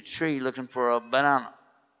tree to tree looking for a banana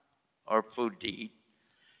or food to eat.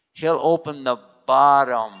 He'll open the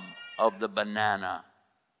bottom of the banana.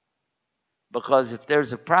 Because if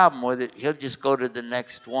there's a problem with it, he'll just go to the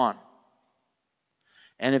next one.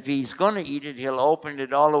 And if he's going to eat it, he'll open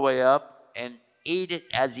it all the way up and eat it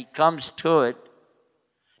as he comes to it.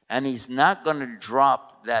 And he's not going to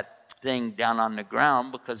drop that thing down on the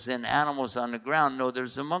ground, because then animals on the ground know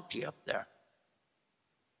there's a monkey up there.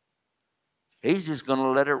 He's just going to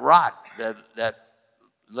let it rot. The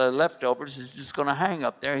leftovers is just going to hang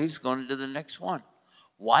up there. He's going to the next one.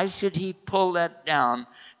 Why should he pull that down?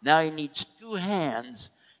 Now he needs two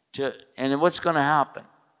hands to, and then what's going to happen?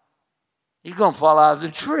 He's going to fall out of the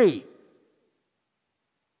tree.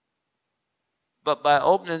 But by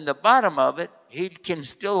opening the bottom of it, he can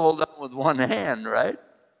still hold on with one hand, right?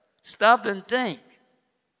 Stop and think.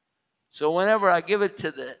 So whenever I give it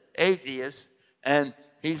to the atheist and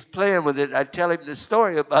he's playing with it, I tell him the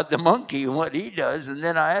story about the monkey and what he does, and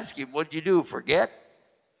then I ask him, what'd you do, forget?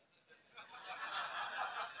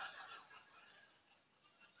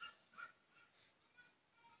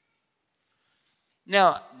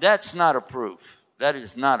 Now, that's not a proof. That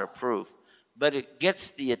is not a proof. But it gets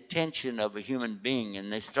the attention of a human being,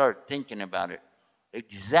 and they start thinking about it.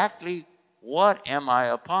 Exactly what am I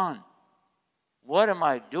upon? What am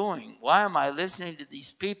I doing? Why am I listening to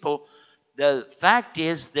these people? The fact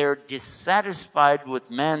is they're dissatisfied with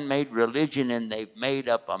man-made religion, and they've made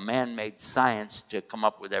up a man-made science to come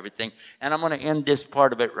up with everything. And I'm going to end this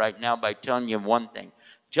part of it right now by telling you one thing.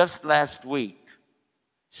 Just last week,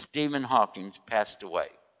 Stephen Hawking passed away.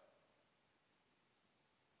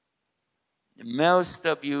 Most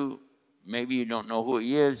of you, maybe you don't know who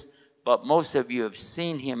he is, but most of you have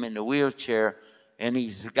seen him in a wheelchair, and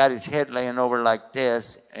he's got his head laying over like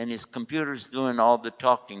this, and his computer's doing all the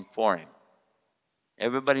talking for him.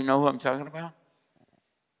 Everybody know who I'm talking about?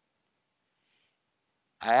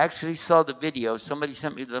 I actually saw the video. Somebody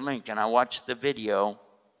sent me the link, and I watched the video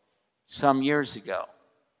some years ago.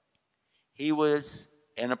 He was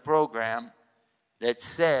in a program that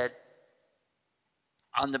said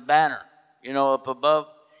on the banner, you know, up above,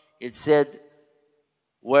 it said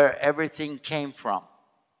where everything came from.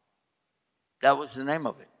 That was the name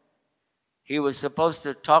of it. He was supposed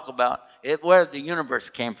to talk about it, where the universe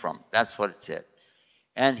came from. That's what it said.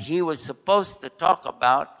 And he was supposed to talk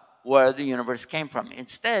about where the universe came from.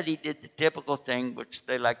 Instead, he did the typical thing, which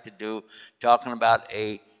they like to do, talking about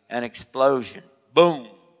an explosion. Boom.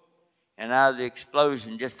 And out of the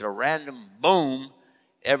explosion, just a random boom,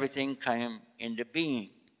 everything came into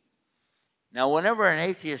being. Now, whenever an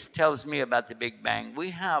atheist tells me about the Big Bang,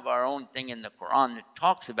 we have our own thing in the Quran that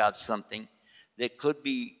talks about something that could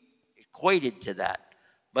be equated to that.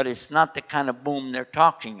 But it's not the kind of boom they're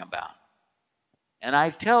talking about. And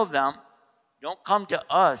I tell them, don't come to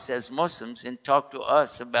us as Muslims and talk to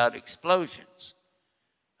us about explosions.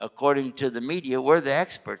 According to the media, we're the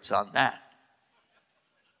experts on that.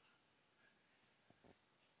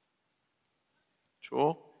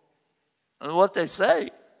 True? That's what they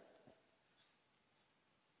say.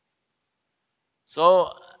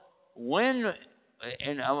 So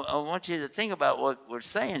and I want you to think about what we're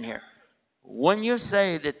saying here. When you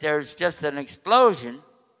say that there's just an explosion,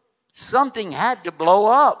 something had to blow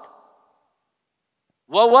up.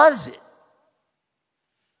 What was it?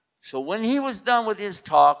 So when he was done with his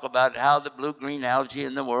talk about how the blue-green algae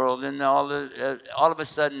in the world and all of a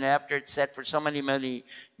sudden, after it sat for so many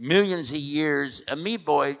millions of years,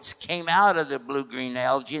 amoeboids came out of the blue-green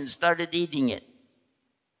algae and started eating it.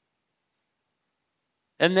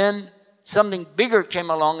 And then something bigger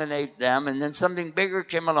came along and ate them, and then something bigger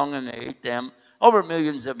came along and ate them over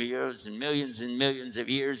millions of years and millions of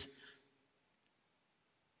years.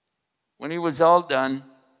 When he was all done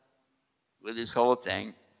with his whole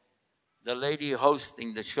thing, the lady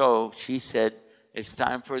hosting the show, she said, it's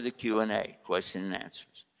time for the Q&A, question and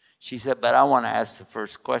answers. She said, but I want to ask the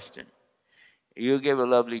first question. You gave a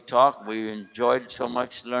lovely talk. We enjoyed so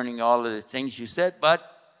much learning all of the things you said, but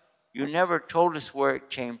you never told us where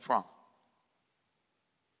it came from.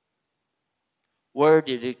 Where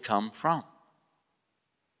did it come from?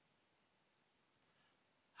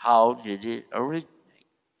 How did it originate?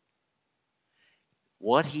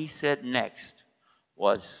 What he said next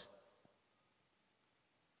was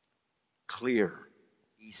clear.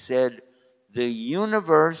 He said, the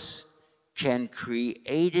universe can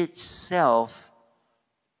create itself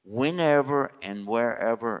whenever and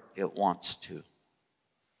wherever it wants to.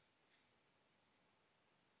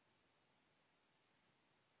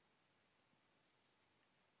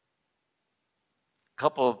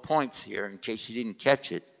 Couple of points here in case you didn't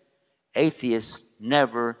catch it. Atheists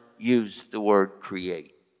never use the word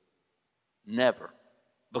create. Never.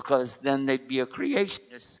 Because then they'd be a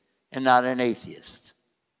creationist and not an atheist.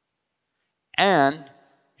 And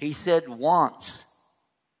he said wants.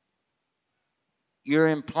 You're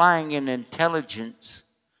implying an intelligence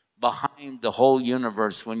behind the whole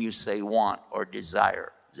universe when you say want or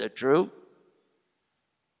desire. Is that true?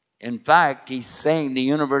 In fact, he's saying the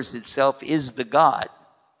universe itself is the God.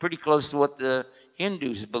 Pretty close to what the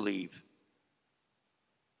Hindus believe.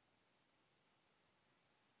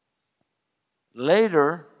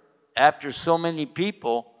 Later, after so many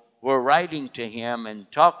people were writing to him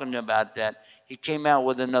and talking about that, he came out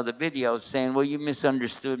with another video saying, well, you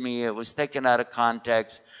misunderstood me. It was taken out of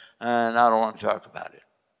context, and I don't want to talk about it.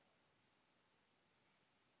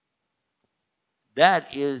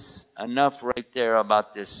 That is enough right there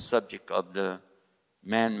about this subject of the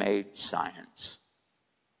man-made science.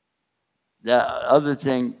 The other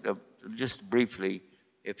thing, just briefly,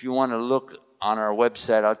 if you want to look on our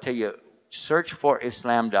website, I'll tell you,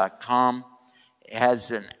 searchforislam.com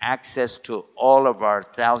has an access to all of our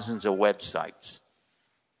thousands of websites.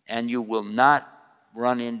 And you will not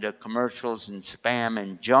run into commercials and spam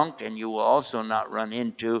and junk, and you will also not run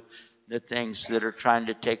into the things that are trying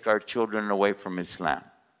to take our children away from Islam.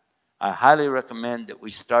 I highly recommend that we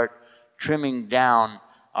start trimming down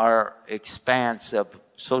our expanse of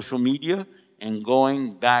social media and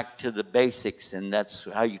going back to the basics, and that's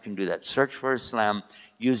how you can do that. Search for Islam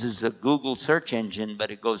uses a Google search engine,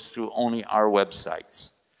 but it goes through only our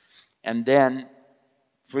websites. And then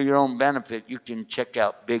for your own benefit, you can check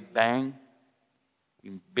out Big Bang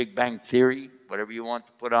Theory, whatever you want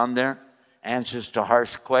to put on there. Answers to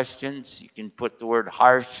harsh questions. You can put the word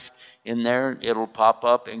harsh in there. It'll pop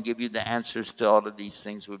up and give you the answers to all of these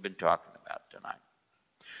things we've been talking about tonight.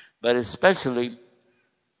 But especially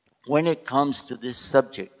when it comes to this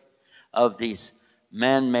subject of these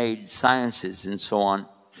man-made sciences and so on,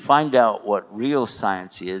 find out what real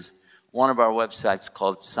science is. One of our websites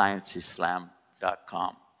called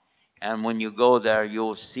ScienceIslam.com. And when you go there,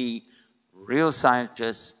 you'll see real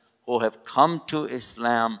scientists who have come to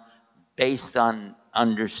Islam based on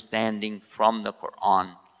understanding from the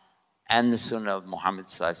Quran and the Sunnah of Muhammad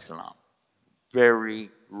sallallahu alaihi wasallam. Very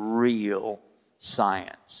real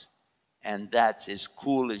science. And that's as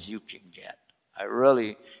cool as you can get. I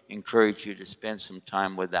really encourage you to spend some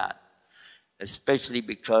time with that, especially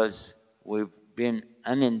because we've been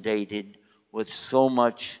inundated with so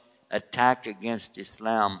much attack against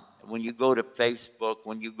Islam. When you go to Facebook,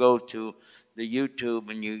 when you go to the YouTube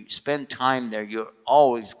and you spend time there, you're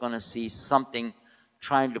always going to see something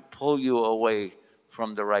trying to pull you away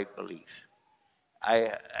from the right belief.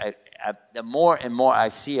 The more and more I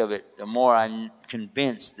see of it, the more I'm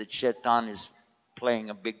convinced that Shaitan is playing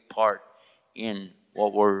a big part in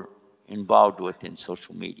what we're involved with in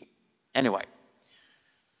social media. Anyway,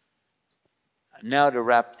 now to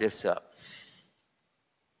wrap this up.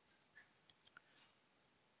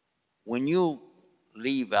 When you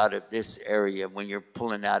leave out of this area, when you're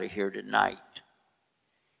pulling out of here tonight,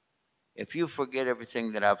 if you forget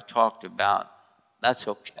everything that I've talked about, that's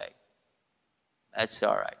okay. That's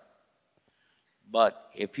all right. But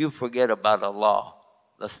if you forget about Allah,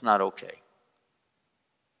 that's not okay.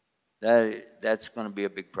 That's going to be a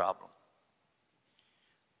big problem.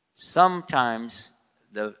 Sometimes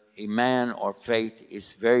the iman or faith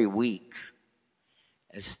is very weak,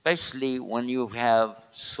 especially when you have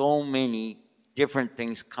so many different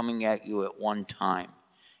things coming at you at one time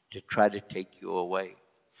to try to take you away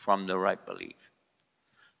from the right belief.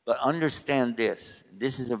 But understand this.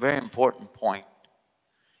 This is a very important point.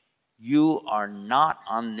 You are not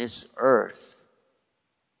on this earth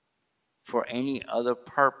for any other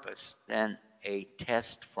purpose than a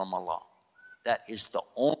test from Allah. That is the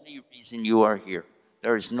only reason you are here.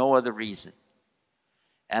 There is no other reason.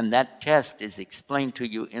 And that test is explained to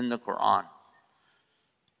you in the Quran.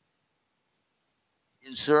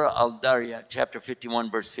 In Surah Al-Dariyah, chapter 51,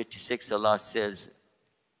 verse 56, Allah says,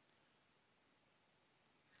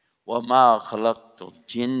 وَمَا خَلَقْتُ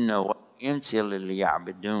الْجِنَّ وَالْإِنسَ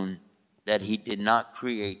لِيَعْبُدُونَ, that He did not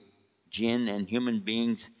create jinn and human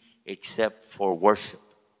beings except for worship.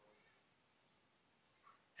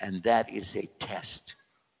 And that is a test.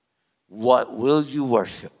 What will you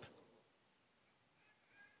worship?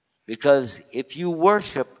 Because if you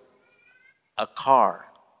worship a car,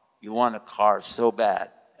 you want a car so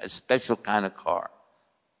bad, a special kind of car,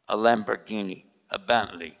 a Lamborghini, a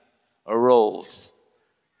Bentley, a Rolls,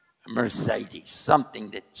 a Mercedes,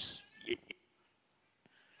 something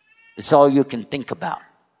it's all you can think about.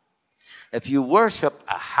 If you worship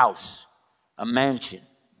a house, a mansion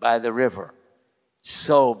by the river,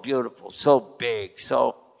 so beautiful, so big,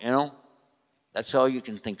 so, that's all you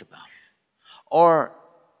can think about. Or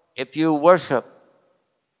if you worship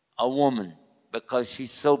a woman because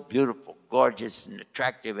she's so beautiful, gorgeous, and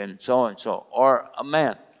attractive, and so, or a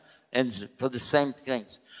man, and for the same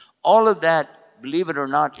things. All of that, believe it or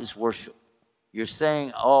not, is worship. You're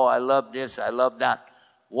saying, oh, I love this, I love that.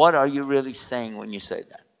 What are you really saying when you say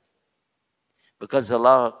that? Because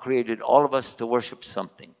Allah created all of us to worship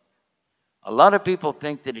something. A lot of people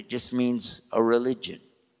think that it just means a religion.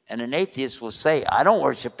 And an atheist will say, I don't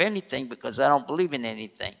worship anything because I don't believe in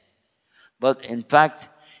anything. But in fact,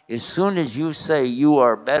 as soon as you say you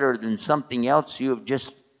are better than something else, you have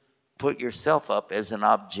just put yourself up as an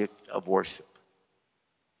object of worship.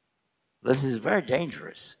 This is very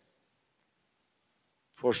dangerous.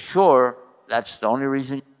 For sure, that's the only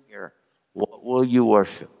reason you're here. What will you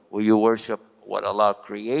worship? Will you worship what Allah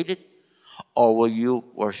created, or will you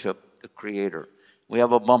worship the Creator? We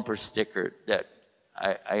have a bumper sticker that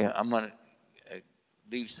I'm going to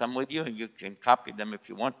leave some with you, and you can copy them if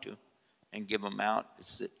you want to and give them out.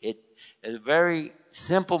 It's a very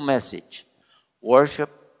simple message. Worship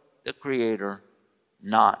the Creator,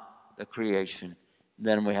 not the creation.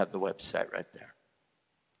 Then we have the website right there.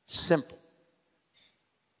 Simple.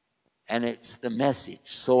 And it's the message.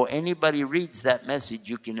 So anybody reads that message,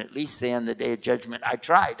 you can at least say on the day of judgment, I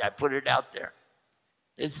tried, I put it out there.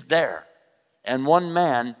 It's there. And one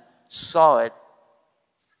man saw it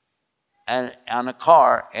on a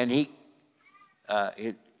car, and he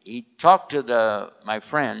talked to my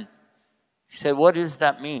friend, He said, what does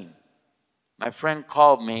that mean? My friend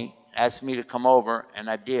called me, asked me to come over, and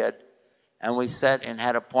I did. And we sat and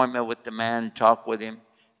had an appointment with the man, talked with him.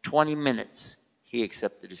 20 minutes, he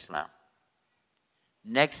accepted Islam.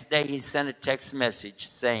 Next day, he sent a text message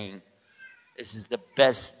saying, this is the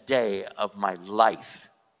best day of my life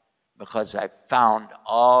because I found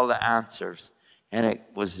all the answers. And it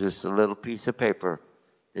was just a little piece of paper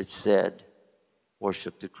that said,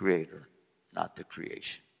 worship the Creator, not the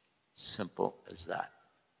creation. Simple as that.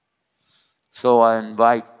 So I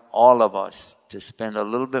invite all of us to spend a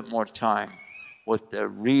little bit more time with the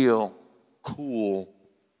real cool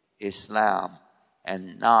Islam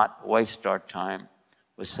and not waste our time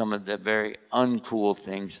with some of the very uncool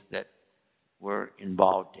things that we're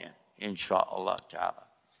involved in, insha'Allah ta'ala.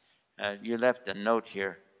 You left a note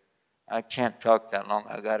here. I can't talk that long.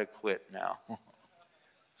 I got to quit now.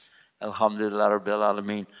 Alhamdulillah Rabbil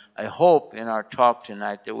Alameen. I hope in our talk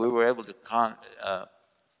tonight that we were able to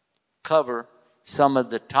cover some of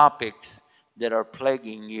the topics that are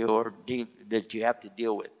plaguing you or that you have to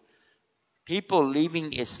deal with. People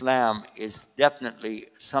leaving Islam is definitely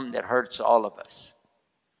something that hurts all of us.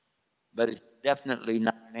 But it's definitely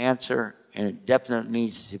not an answer, and it definitely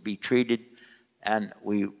needs to be treated. And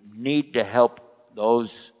we need to help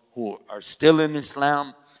those who are still in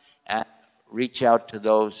Islam and reach out to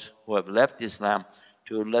those who have left Islam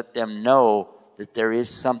to let them know that there is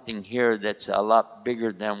something here that's a lot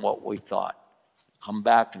bigger than what we thought. Come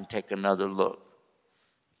back and take another look.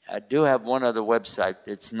 I do have one other website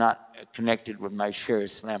that's not connected with my Share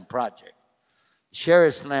Islam project. Share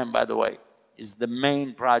Islam, by the way, is the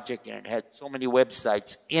main project, and it has so many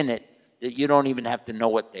websites in it that you don't even have to know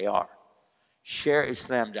what they are.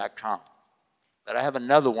 ShareIslam.com. But I have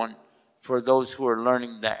another one for those who are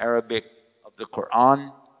learning the Arabic of the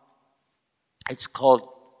Quran. It's called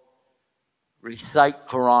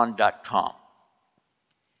ReciteQuran.com.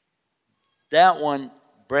 That one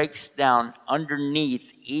breaks down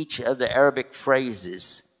underneath each of the Arabic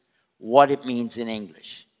phrases what it means in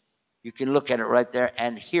English. You can look at it right there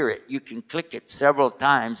and hear it. You can click it several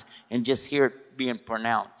times and just hear it being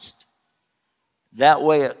pronounced. That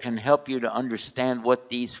way it can help you to understand what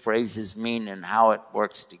these phrases mean and how it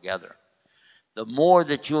works together. The more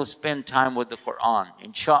that you'll spend time with the Quran,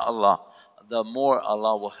 inshallah, the more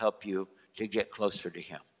Allah will help you to get closer to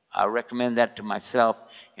Him. I recommend that to myself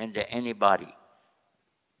and to anybody,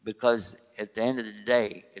 because at the end of the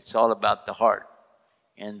day, it's all about the heart.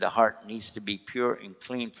 And the heart needs to be pure and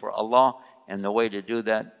clean for Allah. And the way to do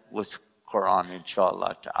that was Quran,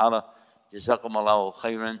 inshallah ta'ala. Jazakumullahu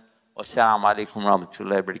khairan. Wassalamu alaikum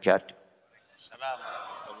warahmatullahi wabarakatuh. Assalamu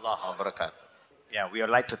alaikum wa barakatuh. Yeah, we would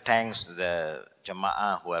like to thank the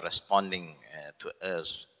Jama'ah who are responding to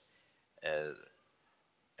us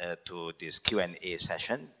to this Q&A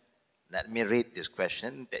session. Let me read this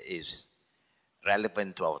question that is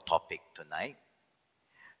relevant to our topic tonight.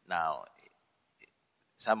 Now,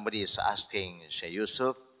 somebody is asking Sheikh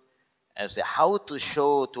Yusuf as to how to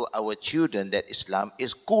show to our children that Islam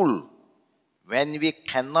is cool when we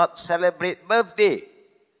cannot celebrate birthday.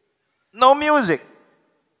 No music,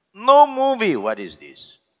 no movie. What is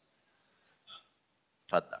this?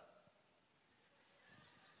 Fadda.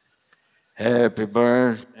 Happy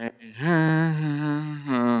birthday.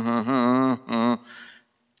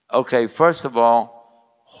 Okay, first of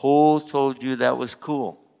all, who told you that was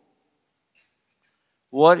cool?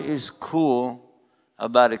 What is cool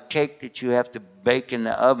about a cake that you have to bake in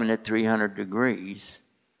the oven at 300 degrees,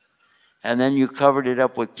 and then you covered it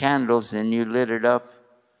up with candles and you lit it up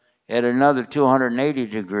at another 280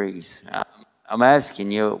 degrees? I'm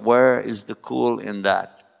asking you, where is the cool in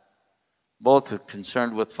that? Both are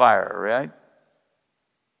concerned with fire, right?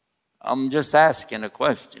 I'm just asking a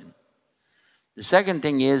question. The second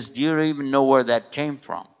thing is, do you even know where that came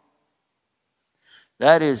from?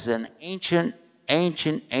 That is an ancient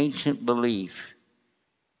belief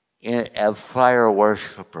of fire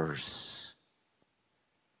worshippers.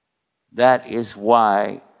 That is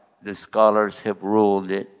why the scholars have ruled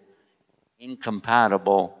it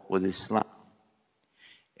incompatible with Islam.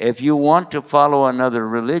 If you want to follow another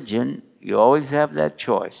religion, you always have that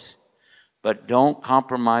choice. But don't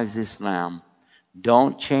compromise Islam.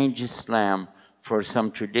 Don't change Islam for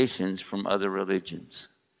some traditions from other religions.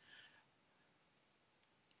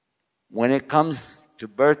 When it comes to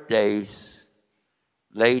birthdays,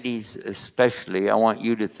 ladies especially, I want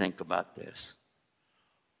you to think about this.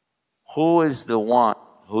 Who is the one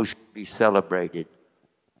who should be celebrated?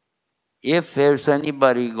 If there's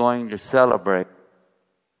anybody going to celebrate,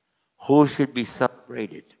 who should be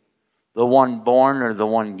celebrated? The one born or the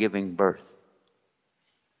one giving birth?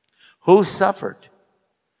 Who suffered?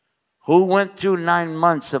 Who went through 9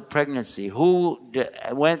 months of pregnancy? Who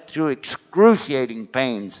went through excruciating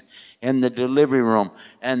pains in the delivery room?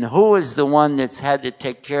 And who is the one that's had to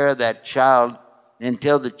take care of that child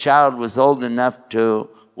until the child was old enough to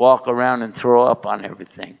walk around and throw up on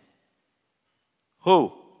everything?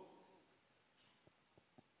 Who?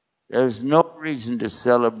 There's no reason to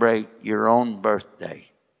celebrate your own birthday.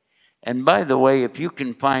 And by the way, if you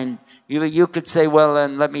can find, you could say, well,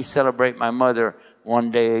 then let me celebrate my mother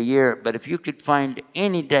one day a year. But if you could find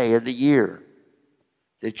any day of the year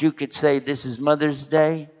that you could say this is Mother's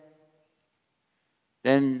Day,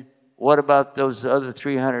 then what about those other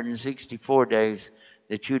 364 days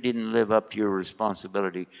that you didn't live up to your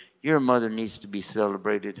responsibility? Your mother needs to be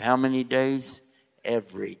celebrated how many days?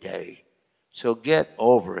 Every day. So get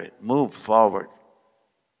over it. Move forward.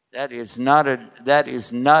 That is not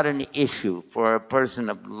an issue for a person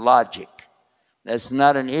of logic. That's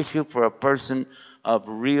not an issue for a person of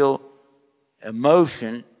real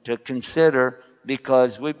emotion to consider,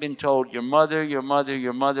 because we've been told your mother, your mother,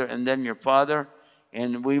 your mother, and then your father.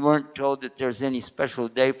 And we weren't told that there's any special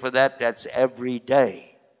day for that. That's every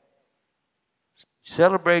day.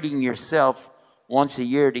 Celebrating yourself once a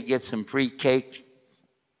year to get some free cake,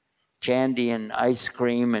 candy, and ice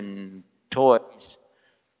cream and toys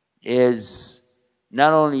is,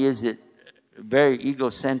 not only is it very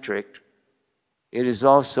egocentric, it is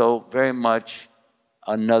also very much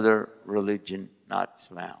another religion, not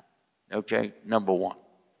Islam. Okay, number one.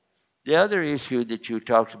 The other issue that you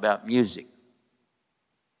talked about, music.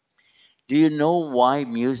 Do you know why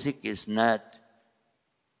music is not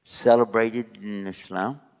celebrated in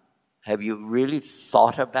Islam? Have you really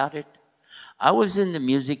thought about it? I was in the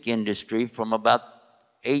music industry from about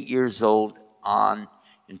 8 years old on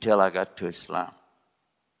until I got to Islam.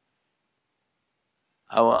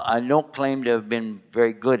 I don't claim to have been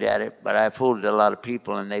very good at it, but I fooled a lot of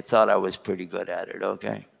people and they thought I was pretty good at it,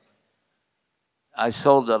 okay? I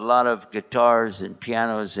sold a lot of guitars and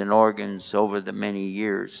pianos and organs over the many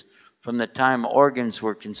years. From the time organs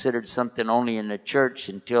were considered something only in the church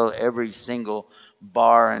until every single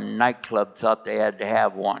bar and nightclub thought they had to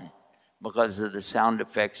have one because of the sound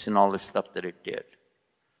effects and all the stuff that it did.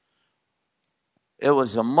 It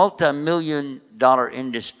was a multi-million-dollar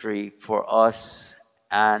industry for us,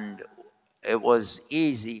 and it was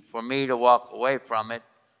easy for me to walk away from it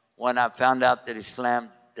when I found out that Islam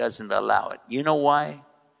doesn't allow it. You know why?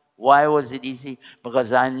 Why was it easy?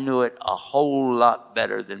 Because I knew it a whole lot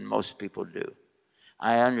better than most people do.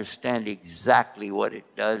 I understand exactly what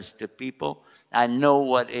it does to people. I know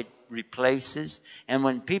what it replaces. And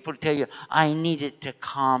when people tell you, I need it to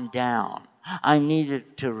calm down, I need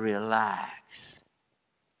it to relax.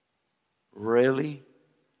 Really?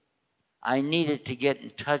 I needed to get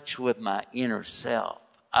in touch with my inner self.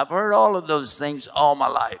 I've heard all of those things all my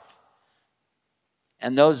life.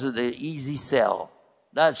 And those are the easy sell.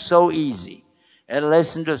 That's so easy. And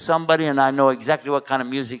listen to somebody and I know exactly what kind of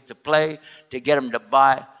music to play to get them to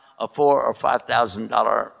buy a $4,000 or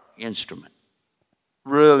 $5,000 instrument.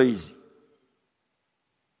 Real easy.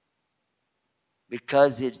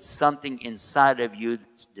 Because it's something inside of you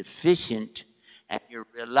that's deficient and you're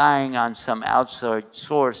relying on some outside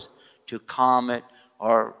source to calm it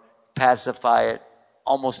or pacify it,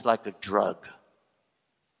 almost like a drug.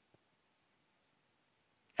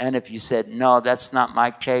 And if you said, no, that's not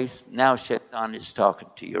my case, now Shaitan is talking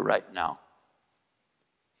to you right now.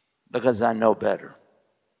 Because I know better.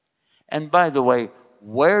 And by the way,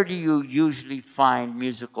 where do you usually find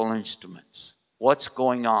musical instruments? What's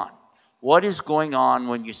going on? What is going on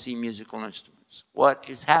when you see musical instruments? What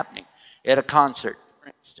is happening at a concert, for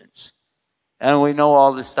instance? And we know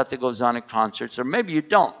all the stuff that goes on at concerts, or maybe you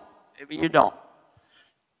don't. Maybe you don't.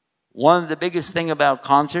 One of the biggest things about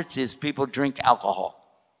concerts is people drink alcohol.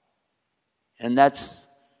 And that's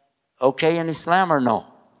okay in Islam or no?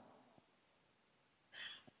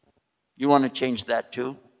 You want to change that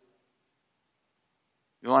too?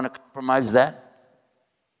 You want to compromise that?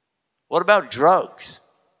 What about drugs?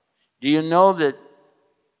 Do you know that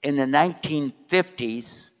in the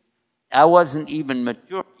 1950s, I wasn't even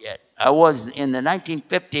mature yet. In the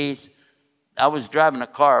 1950s, I was driving a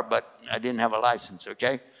car, but I didn't have a license,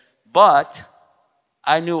 okay? But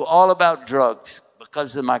I knew all about drugs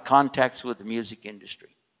because of my contacts with the music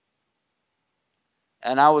industry.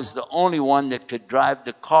 And I was the only one that could drive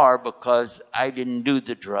the car because I didn't do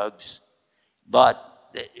the drugs. But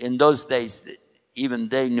in those days, even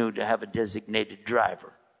they knew to have a designated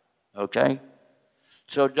driver, okay?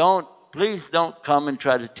 So please don't come and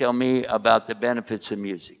try to tell me about the benefits of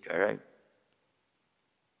music, all right?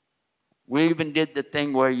 We even did the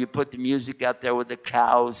thing where you put the music out there with the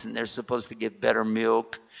cows and they're supposed to give better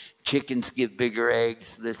milk. Chickens give bigger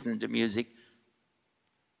eggs, listening to music.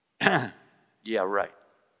 Yeah, right.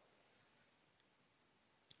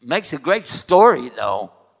 Makes a great story,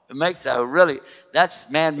 though. It makes a really, that's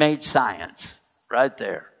man-made science right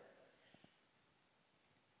there.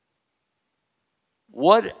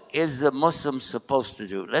 What is the Muslim supposed to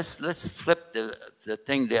do? Let's flip the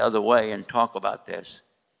thing the other way and talk about this.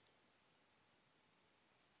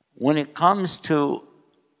 When it comes to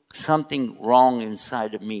something wrong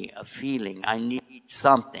inside of me, a feeling, I need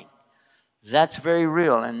something, that's very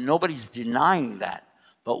real, and nobody's denying that.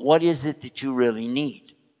 But what is it that you really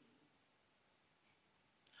need?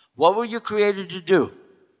 What were you created to do?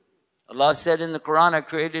 Allah said in the Quran, I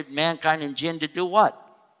created mankind and jinn to do what?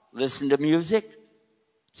 Listen to music?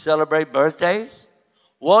 Celebrate birthdays?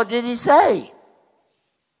 What did he say?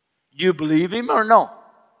 Do you believe him or no?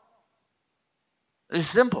 It's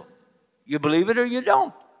simple. You believe it or you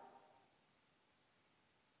don't.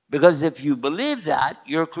 Because if you believe that,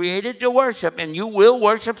 you're created to worship, and you will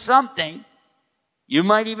worship something. You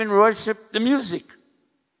might even worship the music.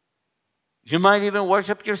 You might even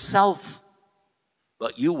worship yourself.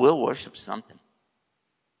 But you will worship something.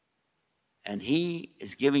 And he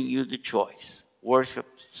is giving you the choice. Worship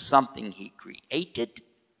something he created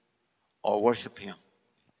or worship him.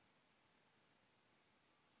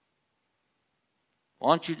 I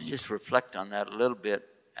want you to just reflect on that a little bit,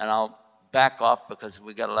 and I'll back off because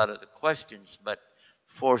we got a lot of the questions. But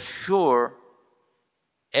for sure,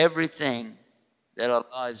 everything that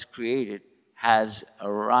Allah has created has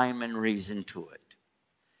a rhyme and reason to it.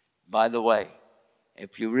 By the way,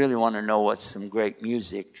 if you really want to know what's some great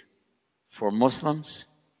music for Muslims,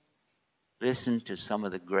 listen to some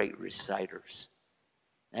of the great reciters.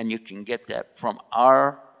 And you can get that from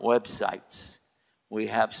our websites. We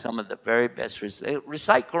have some of the very best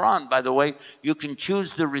recite Quran, by the way. You can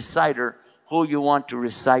choose the reciter who you want to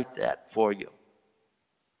recite that for you.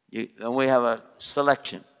 And we have a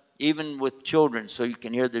selection, even with children, so you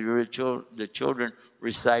can hear the children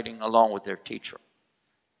reciting along with their teacher.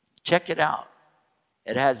 Check it out.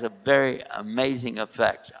 It has a very amazing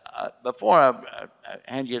effect. Before I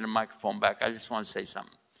hand you the microphone back, I just want to say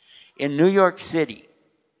something. In New York City,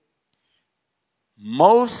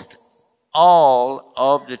 most all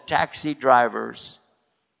of the taxi drivers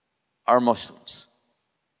are Muslims.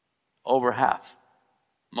 Over half,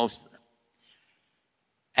 most of them.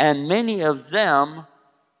 And many of them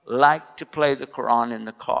like to play the Quran in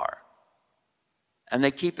the car. And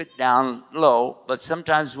they keep it down low, but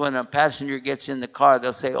sometimes when a passenger gets in the car,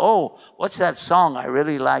 they'll say, oh, what's that song? I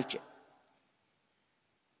really like it.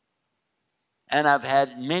 And I've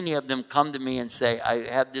had many of them come to me and say, I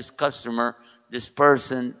have this customer, this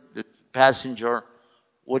person, the passenger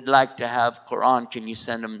would like to have Quran. Can you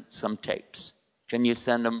send them some tapes? Can you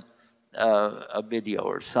send them a video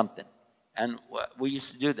or something? And we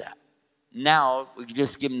used to do that. Now we can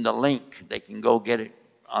just give them the link. They can go get it.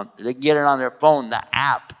 They get it on their phone, the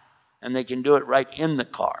app, and they can do it right in the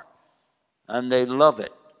car. And they love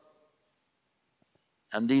it.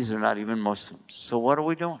 And these are not even Muslims. So what are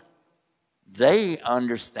we doing? They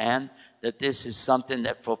understand that this is something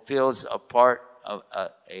that fulfills a part of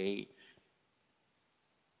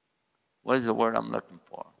what is the word I'm looking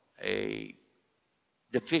for? A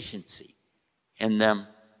deficiency in them,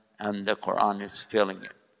 and the Quran is filling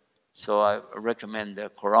it. So I recommend the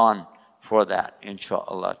Quran for that,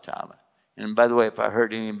 inshallah ta'ala. And by the way, if I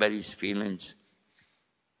hurt anybody's feelings,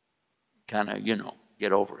 kind of,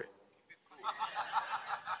 get over it.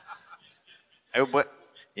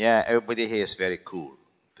 Everybody here is very cool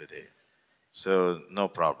today. So no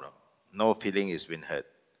problem. No feeling has been hurt.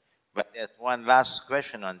 But there's one last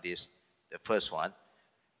question on this. The first one.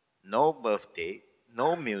 No birthday,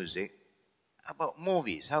 no music. How about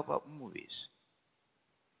movies? How about movies?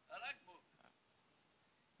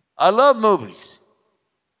 I love movies.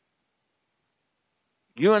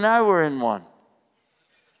 You and I were in one.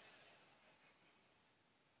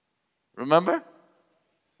 Remember?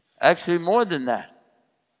 Actually, more than that.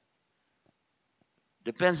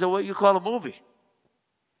 Depends on what you call a movie.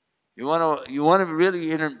 You want to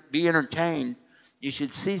really be entertained, you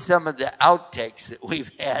should see some of the outtakes that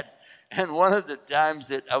we've had. And one of the times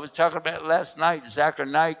that I was talking about last night, Zakir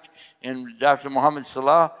Naik and Dr. Muhammad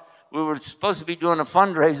Salah, we were supposed to be doing a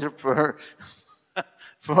fundraiser for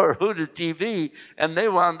Huda TV, and they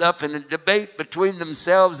wound up in a debate between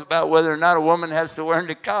themselves about whether or not a woman has to wear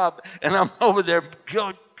a niqab. And I'm over there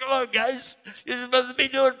going, come on, guys, you're supposed to be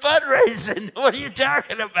doing fundraising. What are you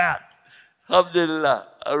talking about? Alhamdulillah,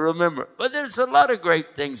 I remember. But there's a lot of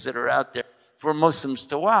great things that are out there for Muslims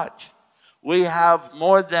to watch. We have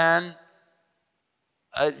more than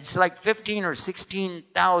It's like 15 or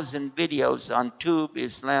 16,000 videos on Tube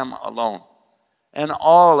Islam alone. And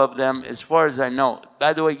all of them, as far as I know.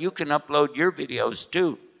 By the way, you can upload your videos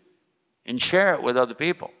too and share it with other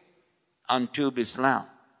people on Tube Islam.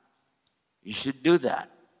 You should do that.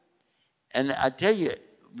 And I tell you,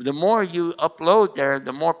 the more you upload there,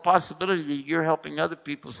 the more possibility that you're helping other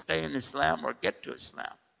people stay in Islam or get to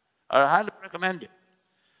Islam. I highly recommend it.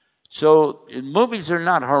 So movies are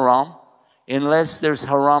not haram unless there's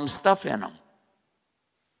haram stuff in them.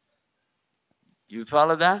 You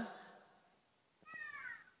follow that?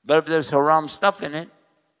 But if there's haram stuff in it,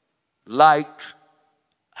 like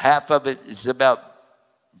half of it is about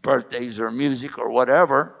birthdays or music or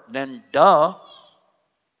whatever, then duh.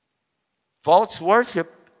 False worship,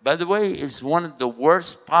 by the way, is one of the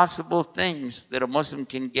worst possible things that a Muslim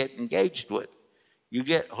can get engaged with. You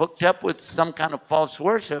get hooked up with some kind of false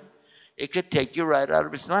worship, it could take you right out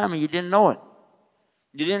of Islam and you didn't know it.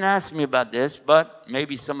 You didn't ask me about this, but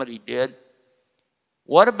maybe somebody did.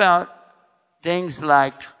 What about things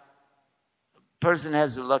like a person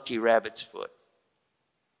has a lucky rabbit's foot?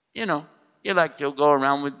 You know, you like to go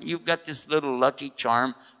around with, you've got this little lucky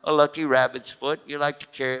charm, a lucky rabbit's foot. You like to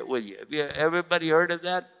carry it with you. Have you everybody heard of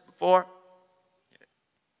that before?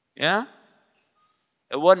 Yeah?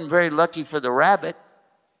 It wasn't very lucky for the rabbit.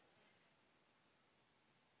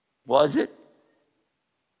 Was it?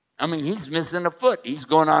 I mean, he's missing a foot. He's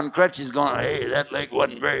going on crutches going, hey, that leg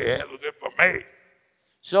wasn't very good for me.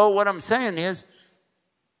 So what I'm saying is,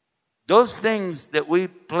 those things that we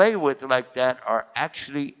play with like that are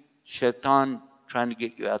actually shaitan trying to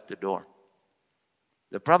get you out the door.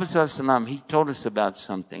 The Prophet ﷺ, he told us about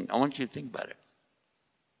something. I want you to think about it.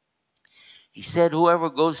 He said, whoever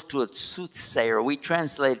goes to a soothsayer, we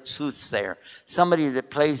translate soothsayer, somebody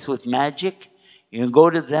that plays with magic, you go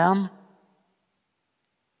to them,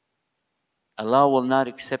 Allah will not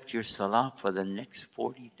accept your salah for the next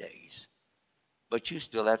 40 days. But you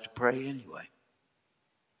still have to pray anyway.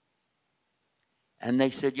 And they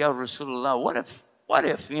said, Ya Rasulullah, what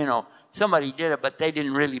if, you know, somebody did it, but they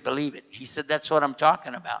didn't really believe it? He said, that's what I'm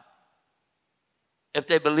talking about. If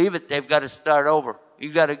they believe it, they've got to start over.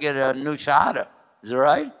 You got to get a new shahada. Is that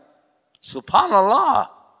right? SubhanAllah.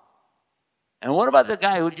 And what about the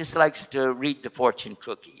guy who just likes to read the fortune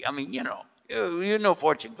cookie? I mean, you know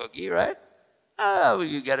fortune cookie, right? Oh,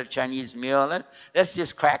 you got a Chinese meal. Let's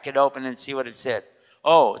just crack it open and see what it said.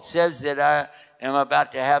 Oh, it says that I am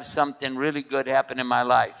about to have something really good happen in my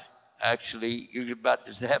life. Actually, you're about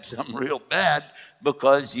to have something real bad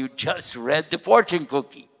because you just read the fortune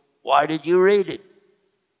cookie. Why did you read it?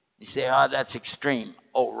 You say, oh, that's extreme.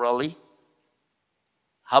 Oh, really?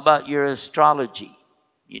 How about your astrology?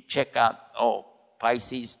 You check out, oh,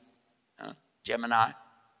 Pisces, Gemini,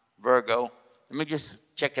 Virgo. Let me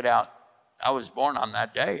just check it out. I was born on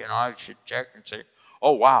that day, you know, I should check and say,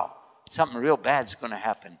 oh, wow, something real bad's going to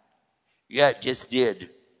happen. Yeah, it just did.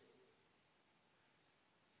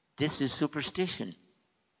 This is superstition.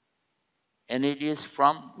 And it is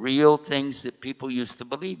from real things that people used to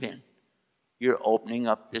believe in. You're opening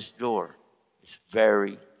up this door. It's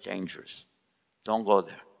very dangerous. Don't go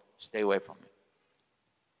there. Stay away from it.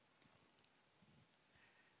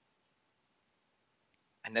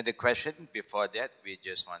 Another question before that, we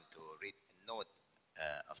just want to read a note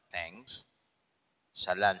of thanks.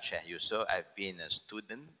 Salam, Sheikh Yusuf. I've been a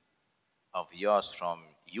student of yours from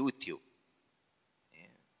YouTube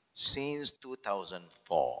since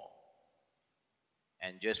 2004.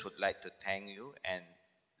 And just would like to thank you and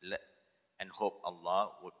hope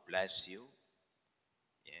Allah would bless you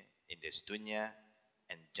in this dunya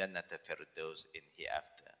and Jannat al-Firdaus in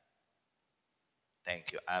hereafter.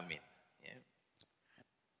 Thank you. Amin. Yeah.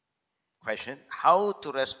 Question, how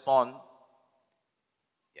to respond?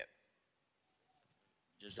 Yep.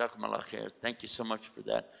 Jazakumullah khair. Thank you so much for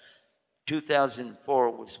that.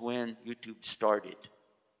 2004 was when YouTube started.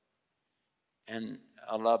 And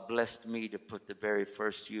Allah blessed me to put the very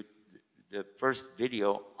first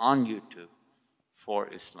video on YouTube for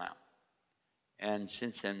Islam. And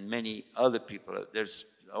since then, many other people, there's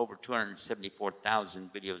over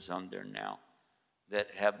 274,000 videos on there now that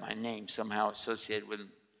have my name somehow associated with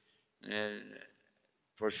them.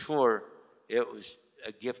 For sure, it was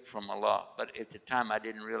a gift from Allah. But at the time, I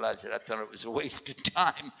didn't realize it. I thought it was a waste of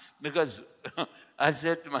time because I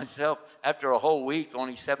said to myself, after a whole week,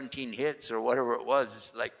 only 17 hits or whatever it was,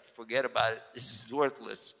 it's like, forget about it. This is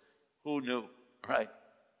worthless. Who knew, right?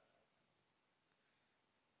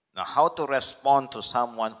 Now, how to respond to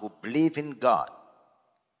someone who believes in God,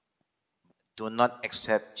 do not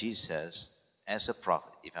accept Jesus as a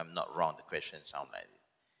prophet? If I'm not wrong, the question sounds like it.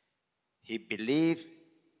 He believed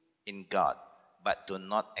in God, but do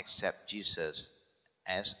not accept Jesus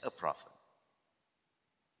as a prophet.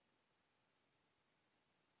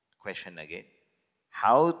 Question again.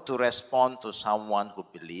 How to respond to someone who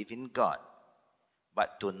believes in God,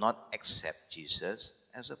 but do not accept Jesus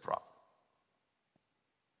as a prophet?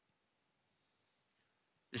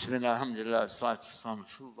 Bismillah, alhamdulillah, salatu wassalamu ala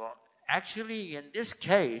Rasulullah. Actually, in this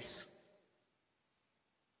case,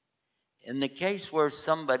 in the case where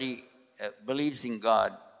somebody believes in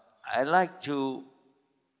God, I like to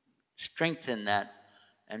strengthen that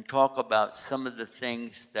and talk about some of the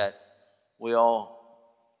things that we all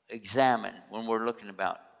examine when we're looking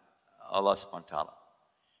about Allah subhanahu wa ta'ala.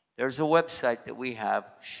 There's a website that we have,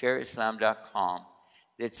 shareislam.com,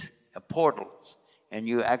 that's a portal, and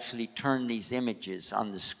you actually turn these images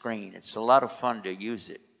on the screen. It's a lot of fun to use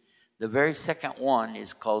it. The very second one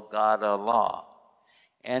is called God Allah,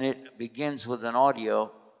 and it begins with an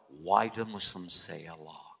audio, why do Muslims say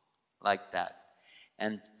Allah? Like that.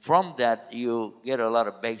 And from that, you get a lot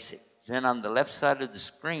of basic. Then on the left side of the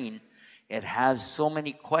screen, it has so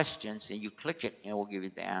many questions, and you click it, and it will give you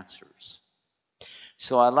the answers.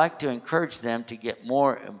 So I like to encourage them to get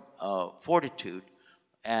more fortitude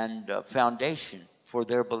and foundation for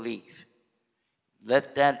their belief.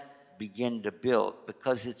 Let that begin to build,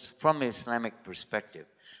 because it's from an Islamic perspective.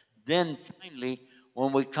 Then finally,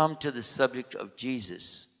 when we come to the subject of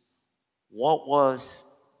Jesus, what was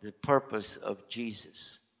the purpose of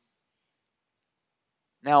Jesus?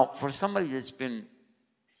 Now, for somebody that's been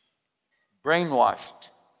brainwashed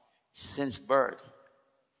since birth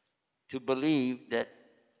to believe that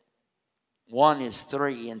 1 is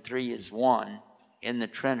 3 and 3 is 1 in the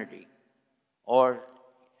Trinity, or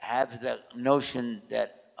have the notion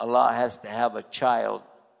that Allah has to have a child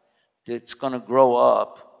that's going to grow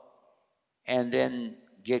up and then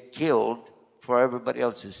get killed for everybody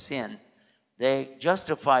else's sin, they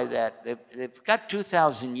justify that. They've got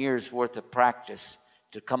 2,000 years worth of practice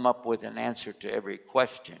to come up with an answer to every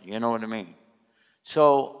question. You know what I mean?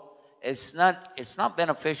 So it's not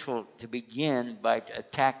beneficial to begin by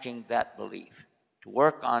attacking that belief, to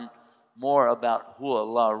work on more about who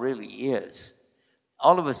Allah really is.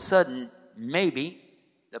 All of a sudden, maybe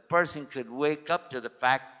the person could wake up to the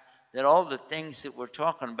fact that all the things that we're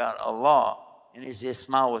talking about Allah in His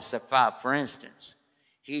Isma wa Sifat, for instance,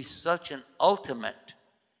 He's such an ultimate,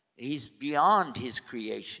 He's beyond His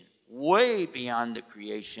creation, way beyond the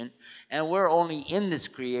creation, and we're only in this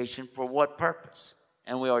creation for what purpose?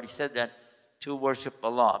 And we already said that, to worship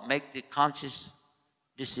Allah. Make the conscious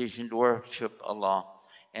decision to worship Allah.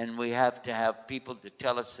 And we have to have people to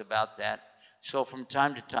tell us about that. So from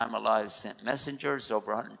time to time, Allah has sent messengers,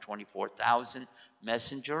 over 124,000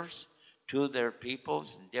 messengers to their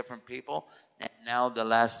peoples and different people. And now the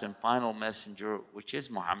last and final messenger, which is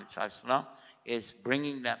Muhammad sallallahu alaihi wasallam, is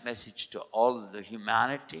bringing that message to all of the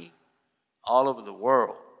humanity, all over the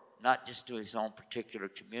world, not just to his own particular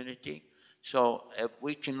community. So if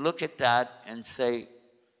we can look at that and say,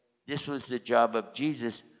 this was the job of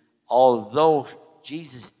Jesus, although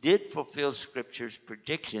Jesus did fulfill Scripture's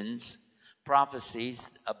predictions,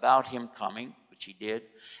 prophecies about Him coming, which He did,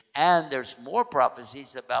 and there's more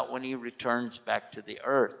prophecies about when He returns back to the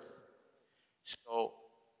earth. So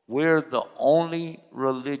we're the only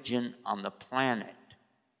religion on the planet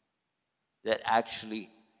that actually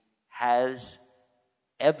has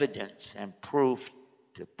evidence and proof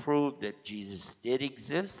to prove that Jesus did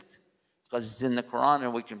exist, because it's in the Quran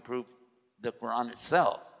and we can prove the Quran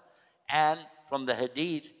itself, and from the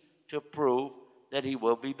Hadith to prove that He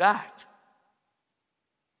will be back.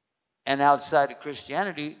 And outside of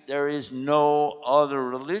Christianity, there is no other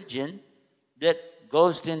religion that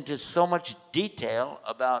goes into so much detail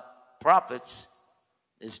about prophets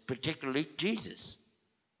as particularly Jesus.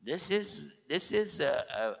 This is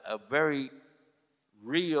a very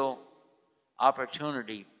real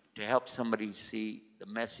opportunity to help somebody see the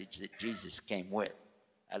message that Jesus came with,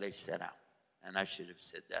 alayhi salam. And I should have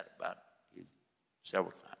said that about you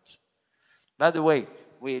several times. By the way,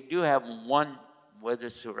 we do have one with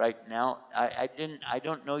us right now. I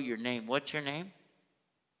don't know your name. What's your name?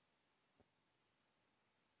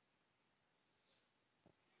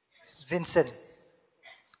 Vincent.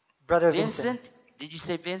 Brother Vincent. Vincent? Did you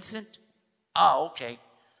say Vincent? Oh, okay.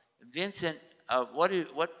 Vincent,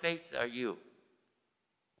 what faith are you?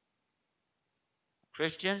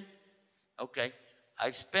 Christian? Okay.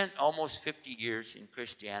 I spent almost 50 years in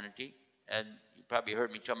Christianity, and you probably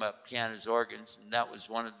heard me talking about pianos, organs, and that was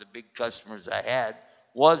one of the big customers I had,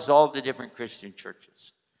 was all the different Christian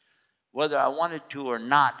churches. Whether I wanted to or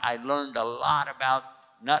not, I learned a lot about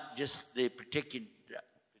not just the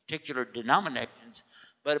particular denominations,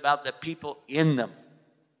 but about the people in them.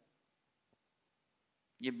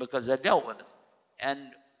 because I dealt with them. And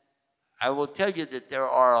I will tell you that there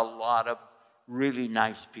are a lot of really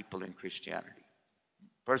nice people in Christianity,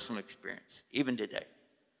 personal experience, even today.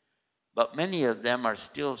 But many of them are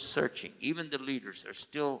still searching. Even the leaders are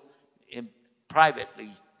still privately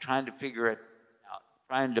trying to figure it out,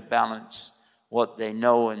 trying to balance what they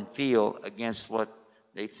know and feel against what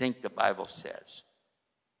they think the Bible says.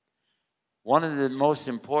 One of the most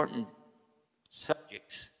important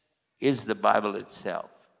subjects is the Bible itself.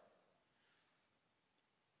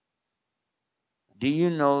 Do you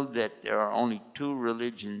know that there are only 2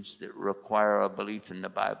 religions that require a belief in the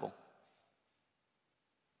Bible?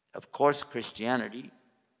 Of course, Christianity,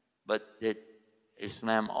 but that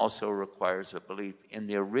Islam also requires a belief in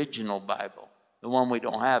the original Bible, the one we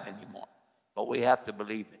don't have anymore, but we have to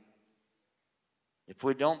believe it. If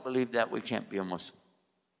we don't believe that, we can't be a Muslim.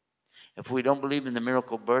 If we don't believe in the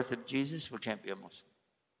miracle birth of Jesus, we can't be a Muslim.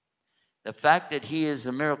 The fact that he is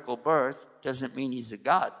a miracle birth doesn't mean he's a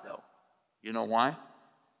God, though. You know why?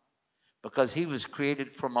 Because he was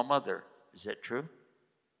created from a mother. Is that true?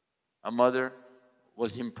 A mother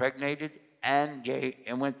was impregnated and gave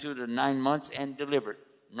and went through the 9 months and delivered.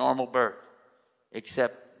 Normal birth,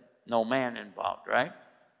 except no man involved, right?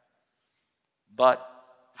 But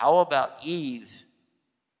how about Eve?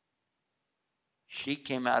 She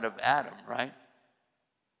came out of Adam, right?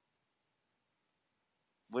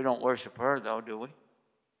 We don't worship her, though, do we?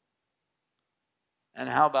 And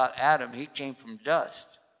how about Adam? He came from dust.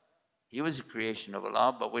 He was a creation of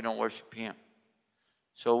Allah, but we don't worship him.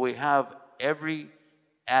 So we have every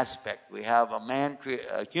aspect. We have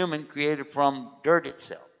a human created from dirt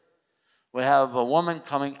itself. We have a woman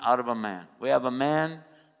coming out of a man. We have a man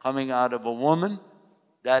coming out of a woman.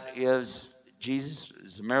 That is, Jesus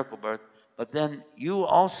is a miracle birth. But then you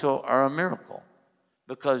also are a miracle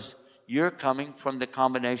because you're coming from the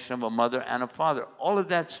combination of a mother and a father. All of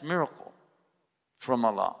that's miracle from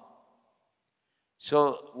Allah.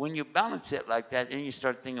 So when you balance it like that, then you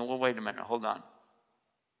start thinking, well, wait a minute, hold on.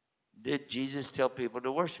 Did Jesus tell people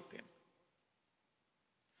to worship him?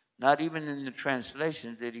 Not even in the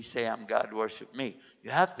translation did he say, I'm God, worship me.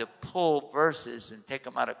 You have to pull verses and take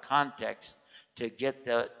them out of context to get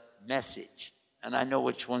the message. And I know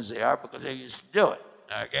which ones they are because I used to do it,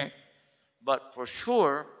 okay? But for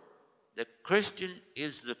sure, the Christian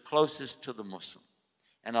is the closest to the Muslim.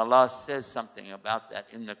 And Allah says something about that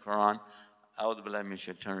in the Quran. I'll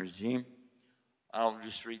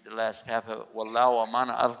just read the last half of it. وَاللَّهُ وَمَنَ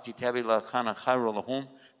الْكِتَابِ لَكَانَ خَيْرٌ لَهُمْ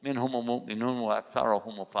مِنْهُمُ الْمُؤْمِنُونَ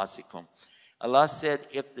وَأَكْثَرُهُمُ الْفَاسِقُونَ. Allah said,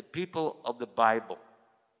 if the people of the Bible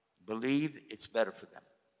believe, it's better for them.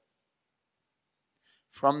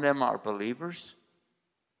 From them are believers,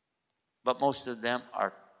 but most of them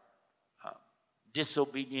are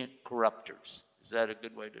disobedient corrupters. Is that a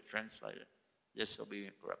good way to translate it?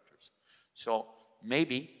 Disobedient corrupters. So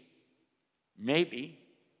maybe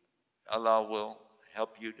Allah will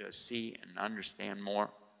help you to see and understand more,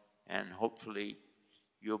 and hopefully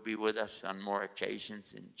you'll be with us on more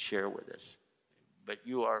occasions and share with us. But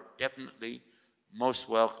you are definitely most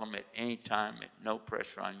welcome at any time, at no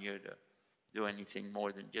pressure on you to do anything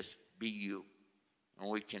more than just be you. And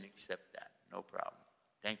we can accept that, no problem.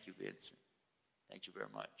 Thank you, Vincent. Thank you very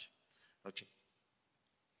much. Okay.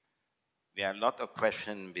 There are a lot of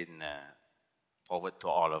questions been forwarded to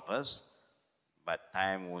all of us, but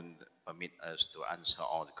time won't permit us to answer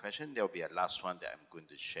all the questions. There will be a last one that I'm going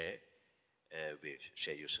to share with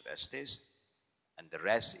Sheikh Yusuf Estes. And the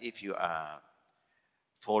rest, if you are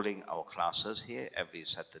following our classes here every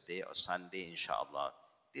Saturday or Sunday, inshallah,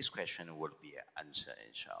 this question will be answered,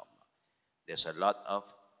 inshallah. There's a lot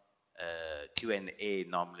of Q&A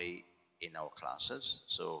normally in our classes.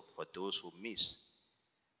 So for those who miss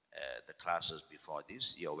the classes before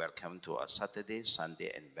this, you're welcome to our Saturday,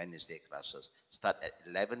 Sunday, and Wednesday classes. Start at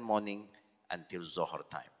 11 morning until Zohar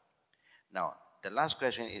time. Now, the last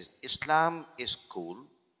question is, Islam is cool,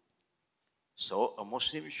 so a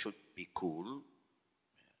Muslim should be cool.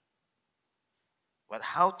 But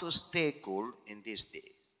how to stay cool in this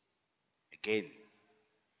day? Again,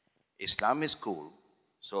 Islam is cool,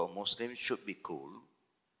 so a Muslim should be cool.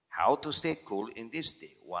 How to stay cool in this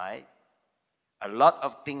day? Why? A lot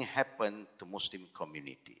of things happen to Muslim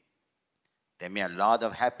community. There may be a lot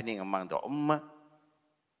of happening among the Ummah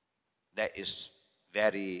that is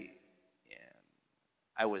very,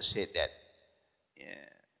 I would say that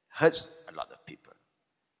hurts a lot of people.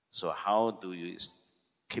 So how do you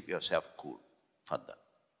keep yourself cool? Further.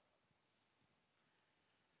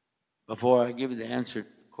 Before I give you the answer to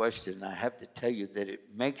the question, I have to tell you that it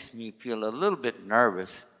makes me feel a little bit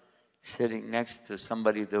nervous sitting next to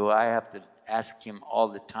somebody who I have to ask him all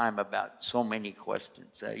the time about so many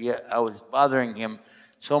questions. Yeah, I was bothering him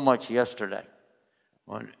so much yesterday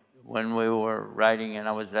when we were writing, and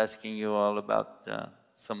I was asking you all about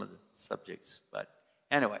some of the subjects. But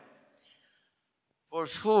anyway, for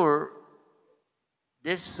sure,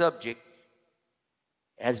 this subject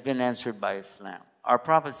has been answered by Islam. Our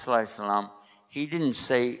Prophet ﷺ, he didn't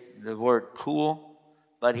say the word cool,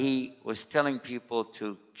 but he was telling people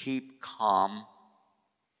to keep calm,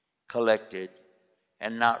 collected,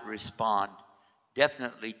 and not respond.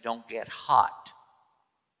 Definitely don't get hot.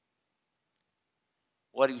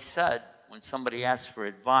 What he said when somebody asked for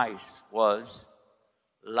advice was,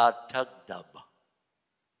 La tagdab.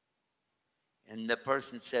 And the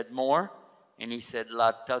person said more, and he said,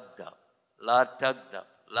 La tagdab, La tagdab,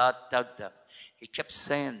 La tagdab. He kept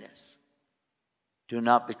saying this. Do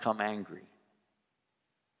not become angry.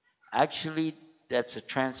 Actually, that's a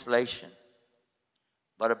translation.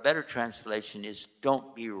 But a better translation is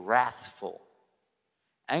don't be wrathful.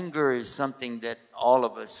 Anger is something that all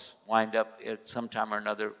of us wind up at some time or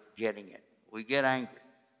another getting it. We get angry.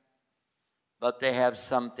 But they have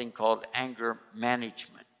something called anger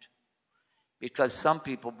management. Because some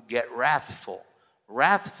people get wrathful.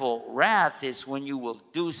 Wrath is when you will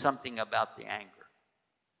do something about the anger.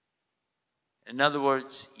 In other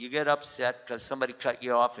words, you get upset because somebody cut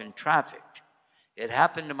you off in traffic. It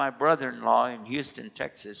happened to my brother-in-law in Houston,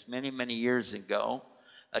 Texas, many, many years ago.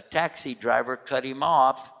 A taxi driver cut him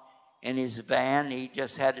off in his van. He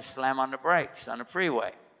just had to slam on the brakes on the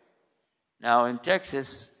freeway. Now, in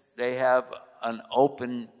Texas, they have an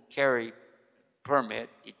open carry permit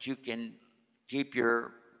that you can keep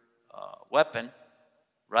your weapon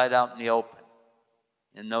right out in the open.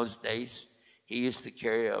 In those days, he used to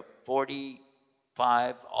carry a .45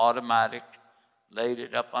 automatic, laid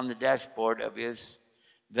it up on the dashboard of his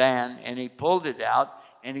van, and he pulled it out,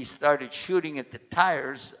 and he started shooting at the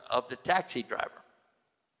tires of the taxi driver.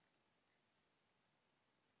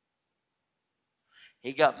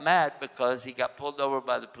 He got mad because he got pulled over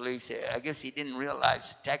by the police. I guess he didn't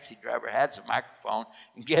realize the taxi driver had some microphone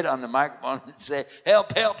and get on the microphone and say,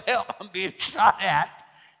 help, help, help, I'm being shot at.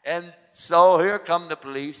 And so here come the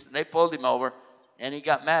police, and they pulled him over, and he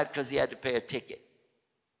got mad because he had to pay a ticket.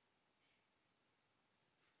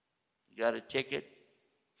 He got a ticket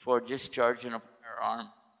for discharging a firearm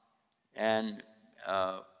and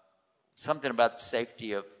something about the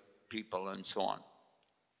safety of people and so on.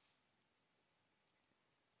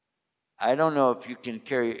 I don't know if you can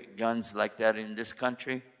carry guns like that in this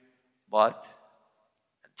country, but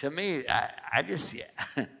to me, I just,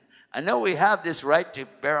 I know we have this right to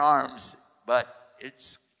bear arms, but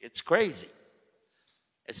it's crazy.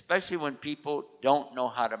 Especially when people don't know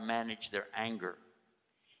how to manage their anger.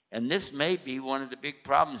 And this may be one of the big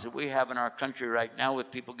problems that we have in our country right now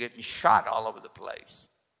with people getting shot all over the place.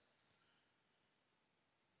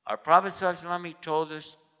 Our Prophet ﷺ, he told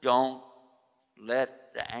us, don't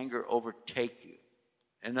let the anger overtake you.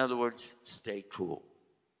 In other words, stay cool.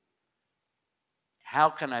 How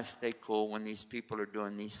can I stay cool when these people are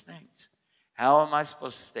doing these things? How am I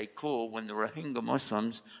supposed to stay cool when the Rohingya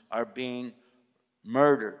Muslims are being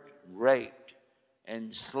murdered, raped,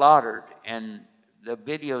 and slaughtered, and the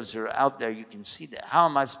videos are out there, you can see that. How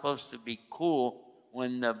am I supposed to be cool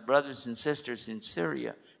when the brothers and sisters in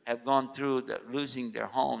Syria have gone through losing their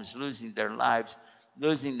homes, losing their lives,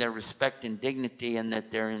 losing their respect and dignity, and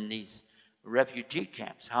that they're in these refugee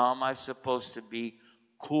camps? How am I supposed to be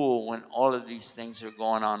cool when all of these things are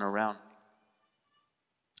going on around me?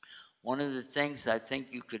 One of the things I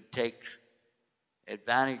think you could take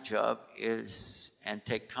advantage of is, and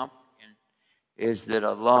take comfort in, is that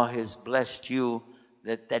Allah has blessed you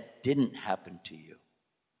that that didn't happen to you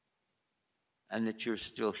and that you're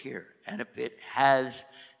still here. And if it has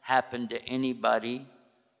happened to anybody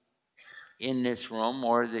in this room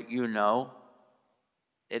or that you know,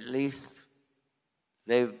 at least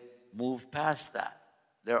they've moved past that.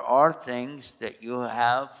 There are things that you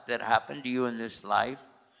have that happen to you in this life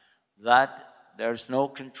that there's no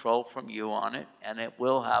control from you on it, and it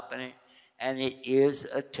will happen, and it is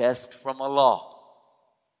a test from Allah.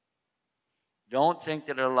 Don't think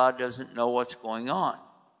that Allah doesn't know what's going on.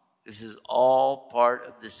 This is all part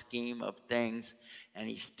of the scheme of things, and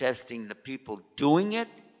He's testing the people doing it,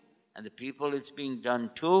 and the people it's being done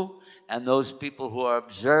to, and those people who are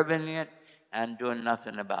observing it and doing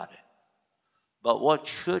nothing about it. But what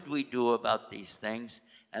should we do about these things?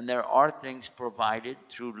 And there are things provided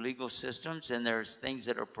through legal systems, and there's things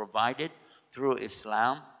that are provided through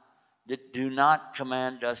Islam that do not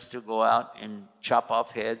command us to go out and chop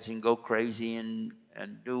off heads and go crazy and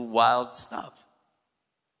do wild stuff.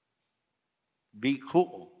 Be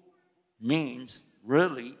cool. means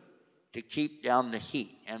really to keep down the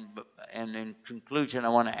heat. And in conclusion, I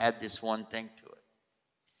want to add this one thing to it.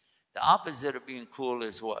 The opposite of being cool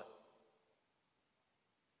is what?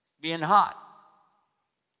 Being hot.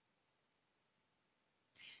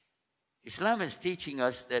 Islam is teaching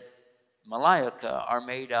us that malaika are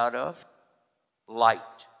made out of light.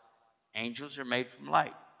 Angels are made from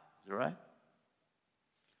light. Is that right?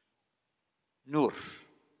 Nur.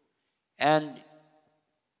 And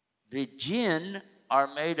the jinn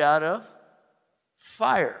are made out of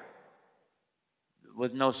fire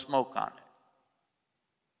with no smoke on it.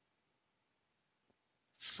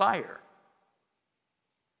 Fire.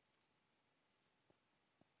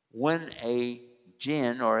 When a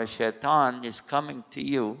jinn or a shaitan is coming to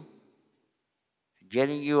you,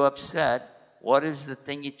 getting you upset, what is the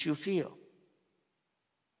thing that you feel?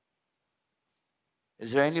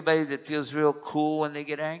 Is there anybody that feels real cool when they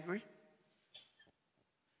get angry?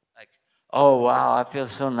 Like, oh wow, I feel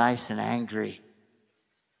so nice and angry.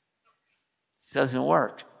 It doesn't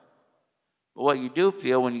work. But what you do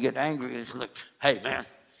feel when you get angry is like, hey man,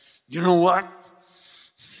 you know what?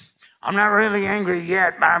 I'm not really angry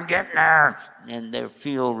yet, but I'm getting there. And they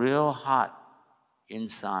feel real hot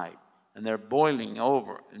inside. And they're boiling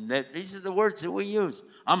over. And these are the words that we use.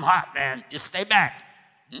 I'm hot, man. Just stay back.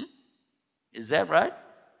 Is that right?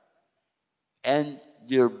 And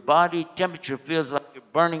your body temperature feels like you're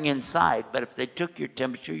burning inside. But if they took your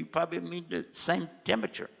temperature, you probably meet the same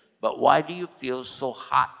temperature. But why do you feel so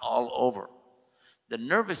hot all over? The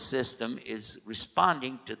nervous system is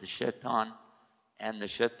responding to the shaitan. And the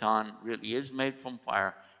shaitan really is made from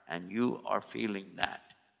fire, and you are feeling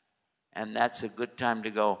that. And that's a good time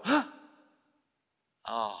to go,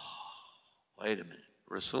 oh, wait a minute.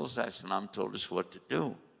 Rasul ﷺ told us what to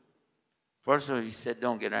do. First of all, he said,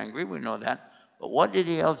 don't get angry. We know that. But what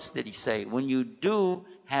else did he say? When you do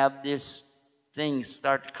have this thing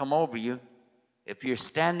start to come over you, if you're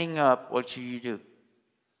standing up, what should you do?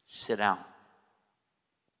 Sit down.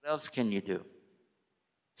 What else can you do?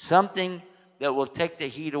 Something that will take the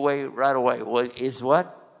heat away right away. What is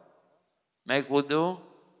what? Make wudu.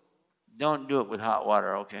 Don't do it with hot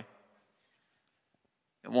water, okay?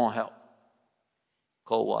 It won't help.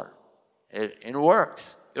 Cold water. It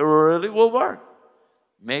works. It really will work.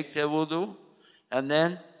 Make the wudu and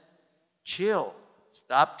then chill.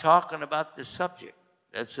 Stop talking about the subject.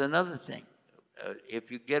 That's another thing.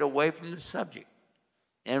 If you get away from the subject.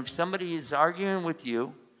 And if somebody is arguing with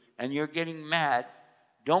you and you're getting mad,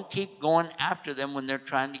 don't keep going after them when they're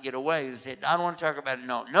trying to get away. You say, I don't want to talk about it.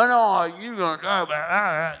 No, you're going to talk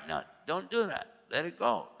about it. No, don't do that. Let it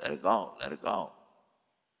go. Let it go. Let it go.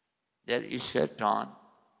 That is shaitan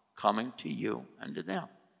coming to you and to them.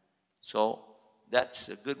 So that's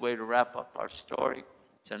a good way to wrap up our story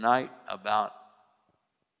tonight about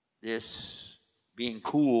this being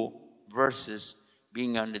cool versus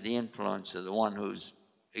being under the influence of the one who's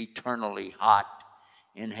eternally hot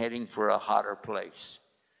and heading for a hotter place.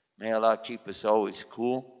 May Allah keep us always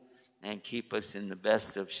cool and keep us in the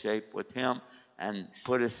best of shape with Him and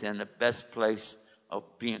put us in the best place of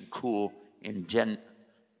being cool in Jannah,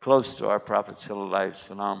 close to our Prophet Sallallahu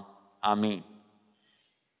Alaihi Wasallam. Ameen.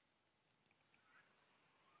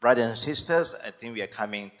 Brothers and sisters, I think we are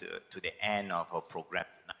coming to the end of our program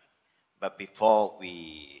tonight. But before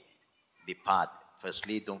we depart,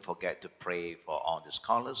 firstly, don't forget to pray for all the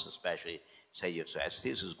scholars, especially Sheikh Yusuf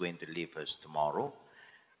Estes, who's going to leave us tomorrow.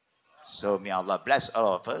 So may Allah bless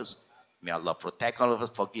all of us. May Allah protect all of us,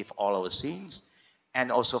 forgive all our sins,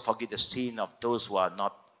 and also forgive the sin of those who are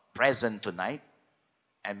not present tonight.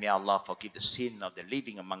 And may Allah forgive the sin of the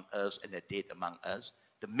living among us and the dead among us,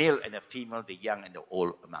 the male and the female, the young and the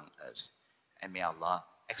old among us. And may Allah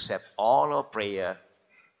accept all our prayer,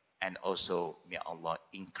 and also may Allah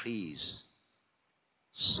increase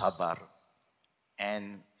sabar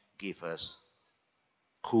and give us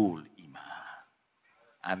cool iman.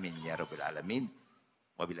 Amin ya Rabbil Alamin.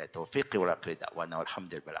 وبالله التوفيق والآخر دعوانا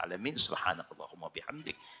والحمد لله رب العالمين. سبحانك اللهم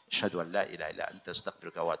وبحمدك أشهد أن لا إله إلا أنت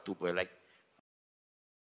أستغفرك وأتوب إليك.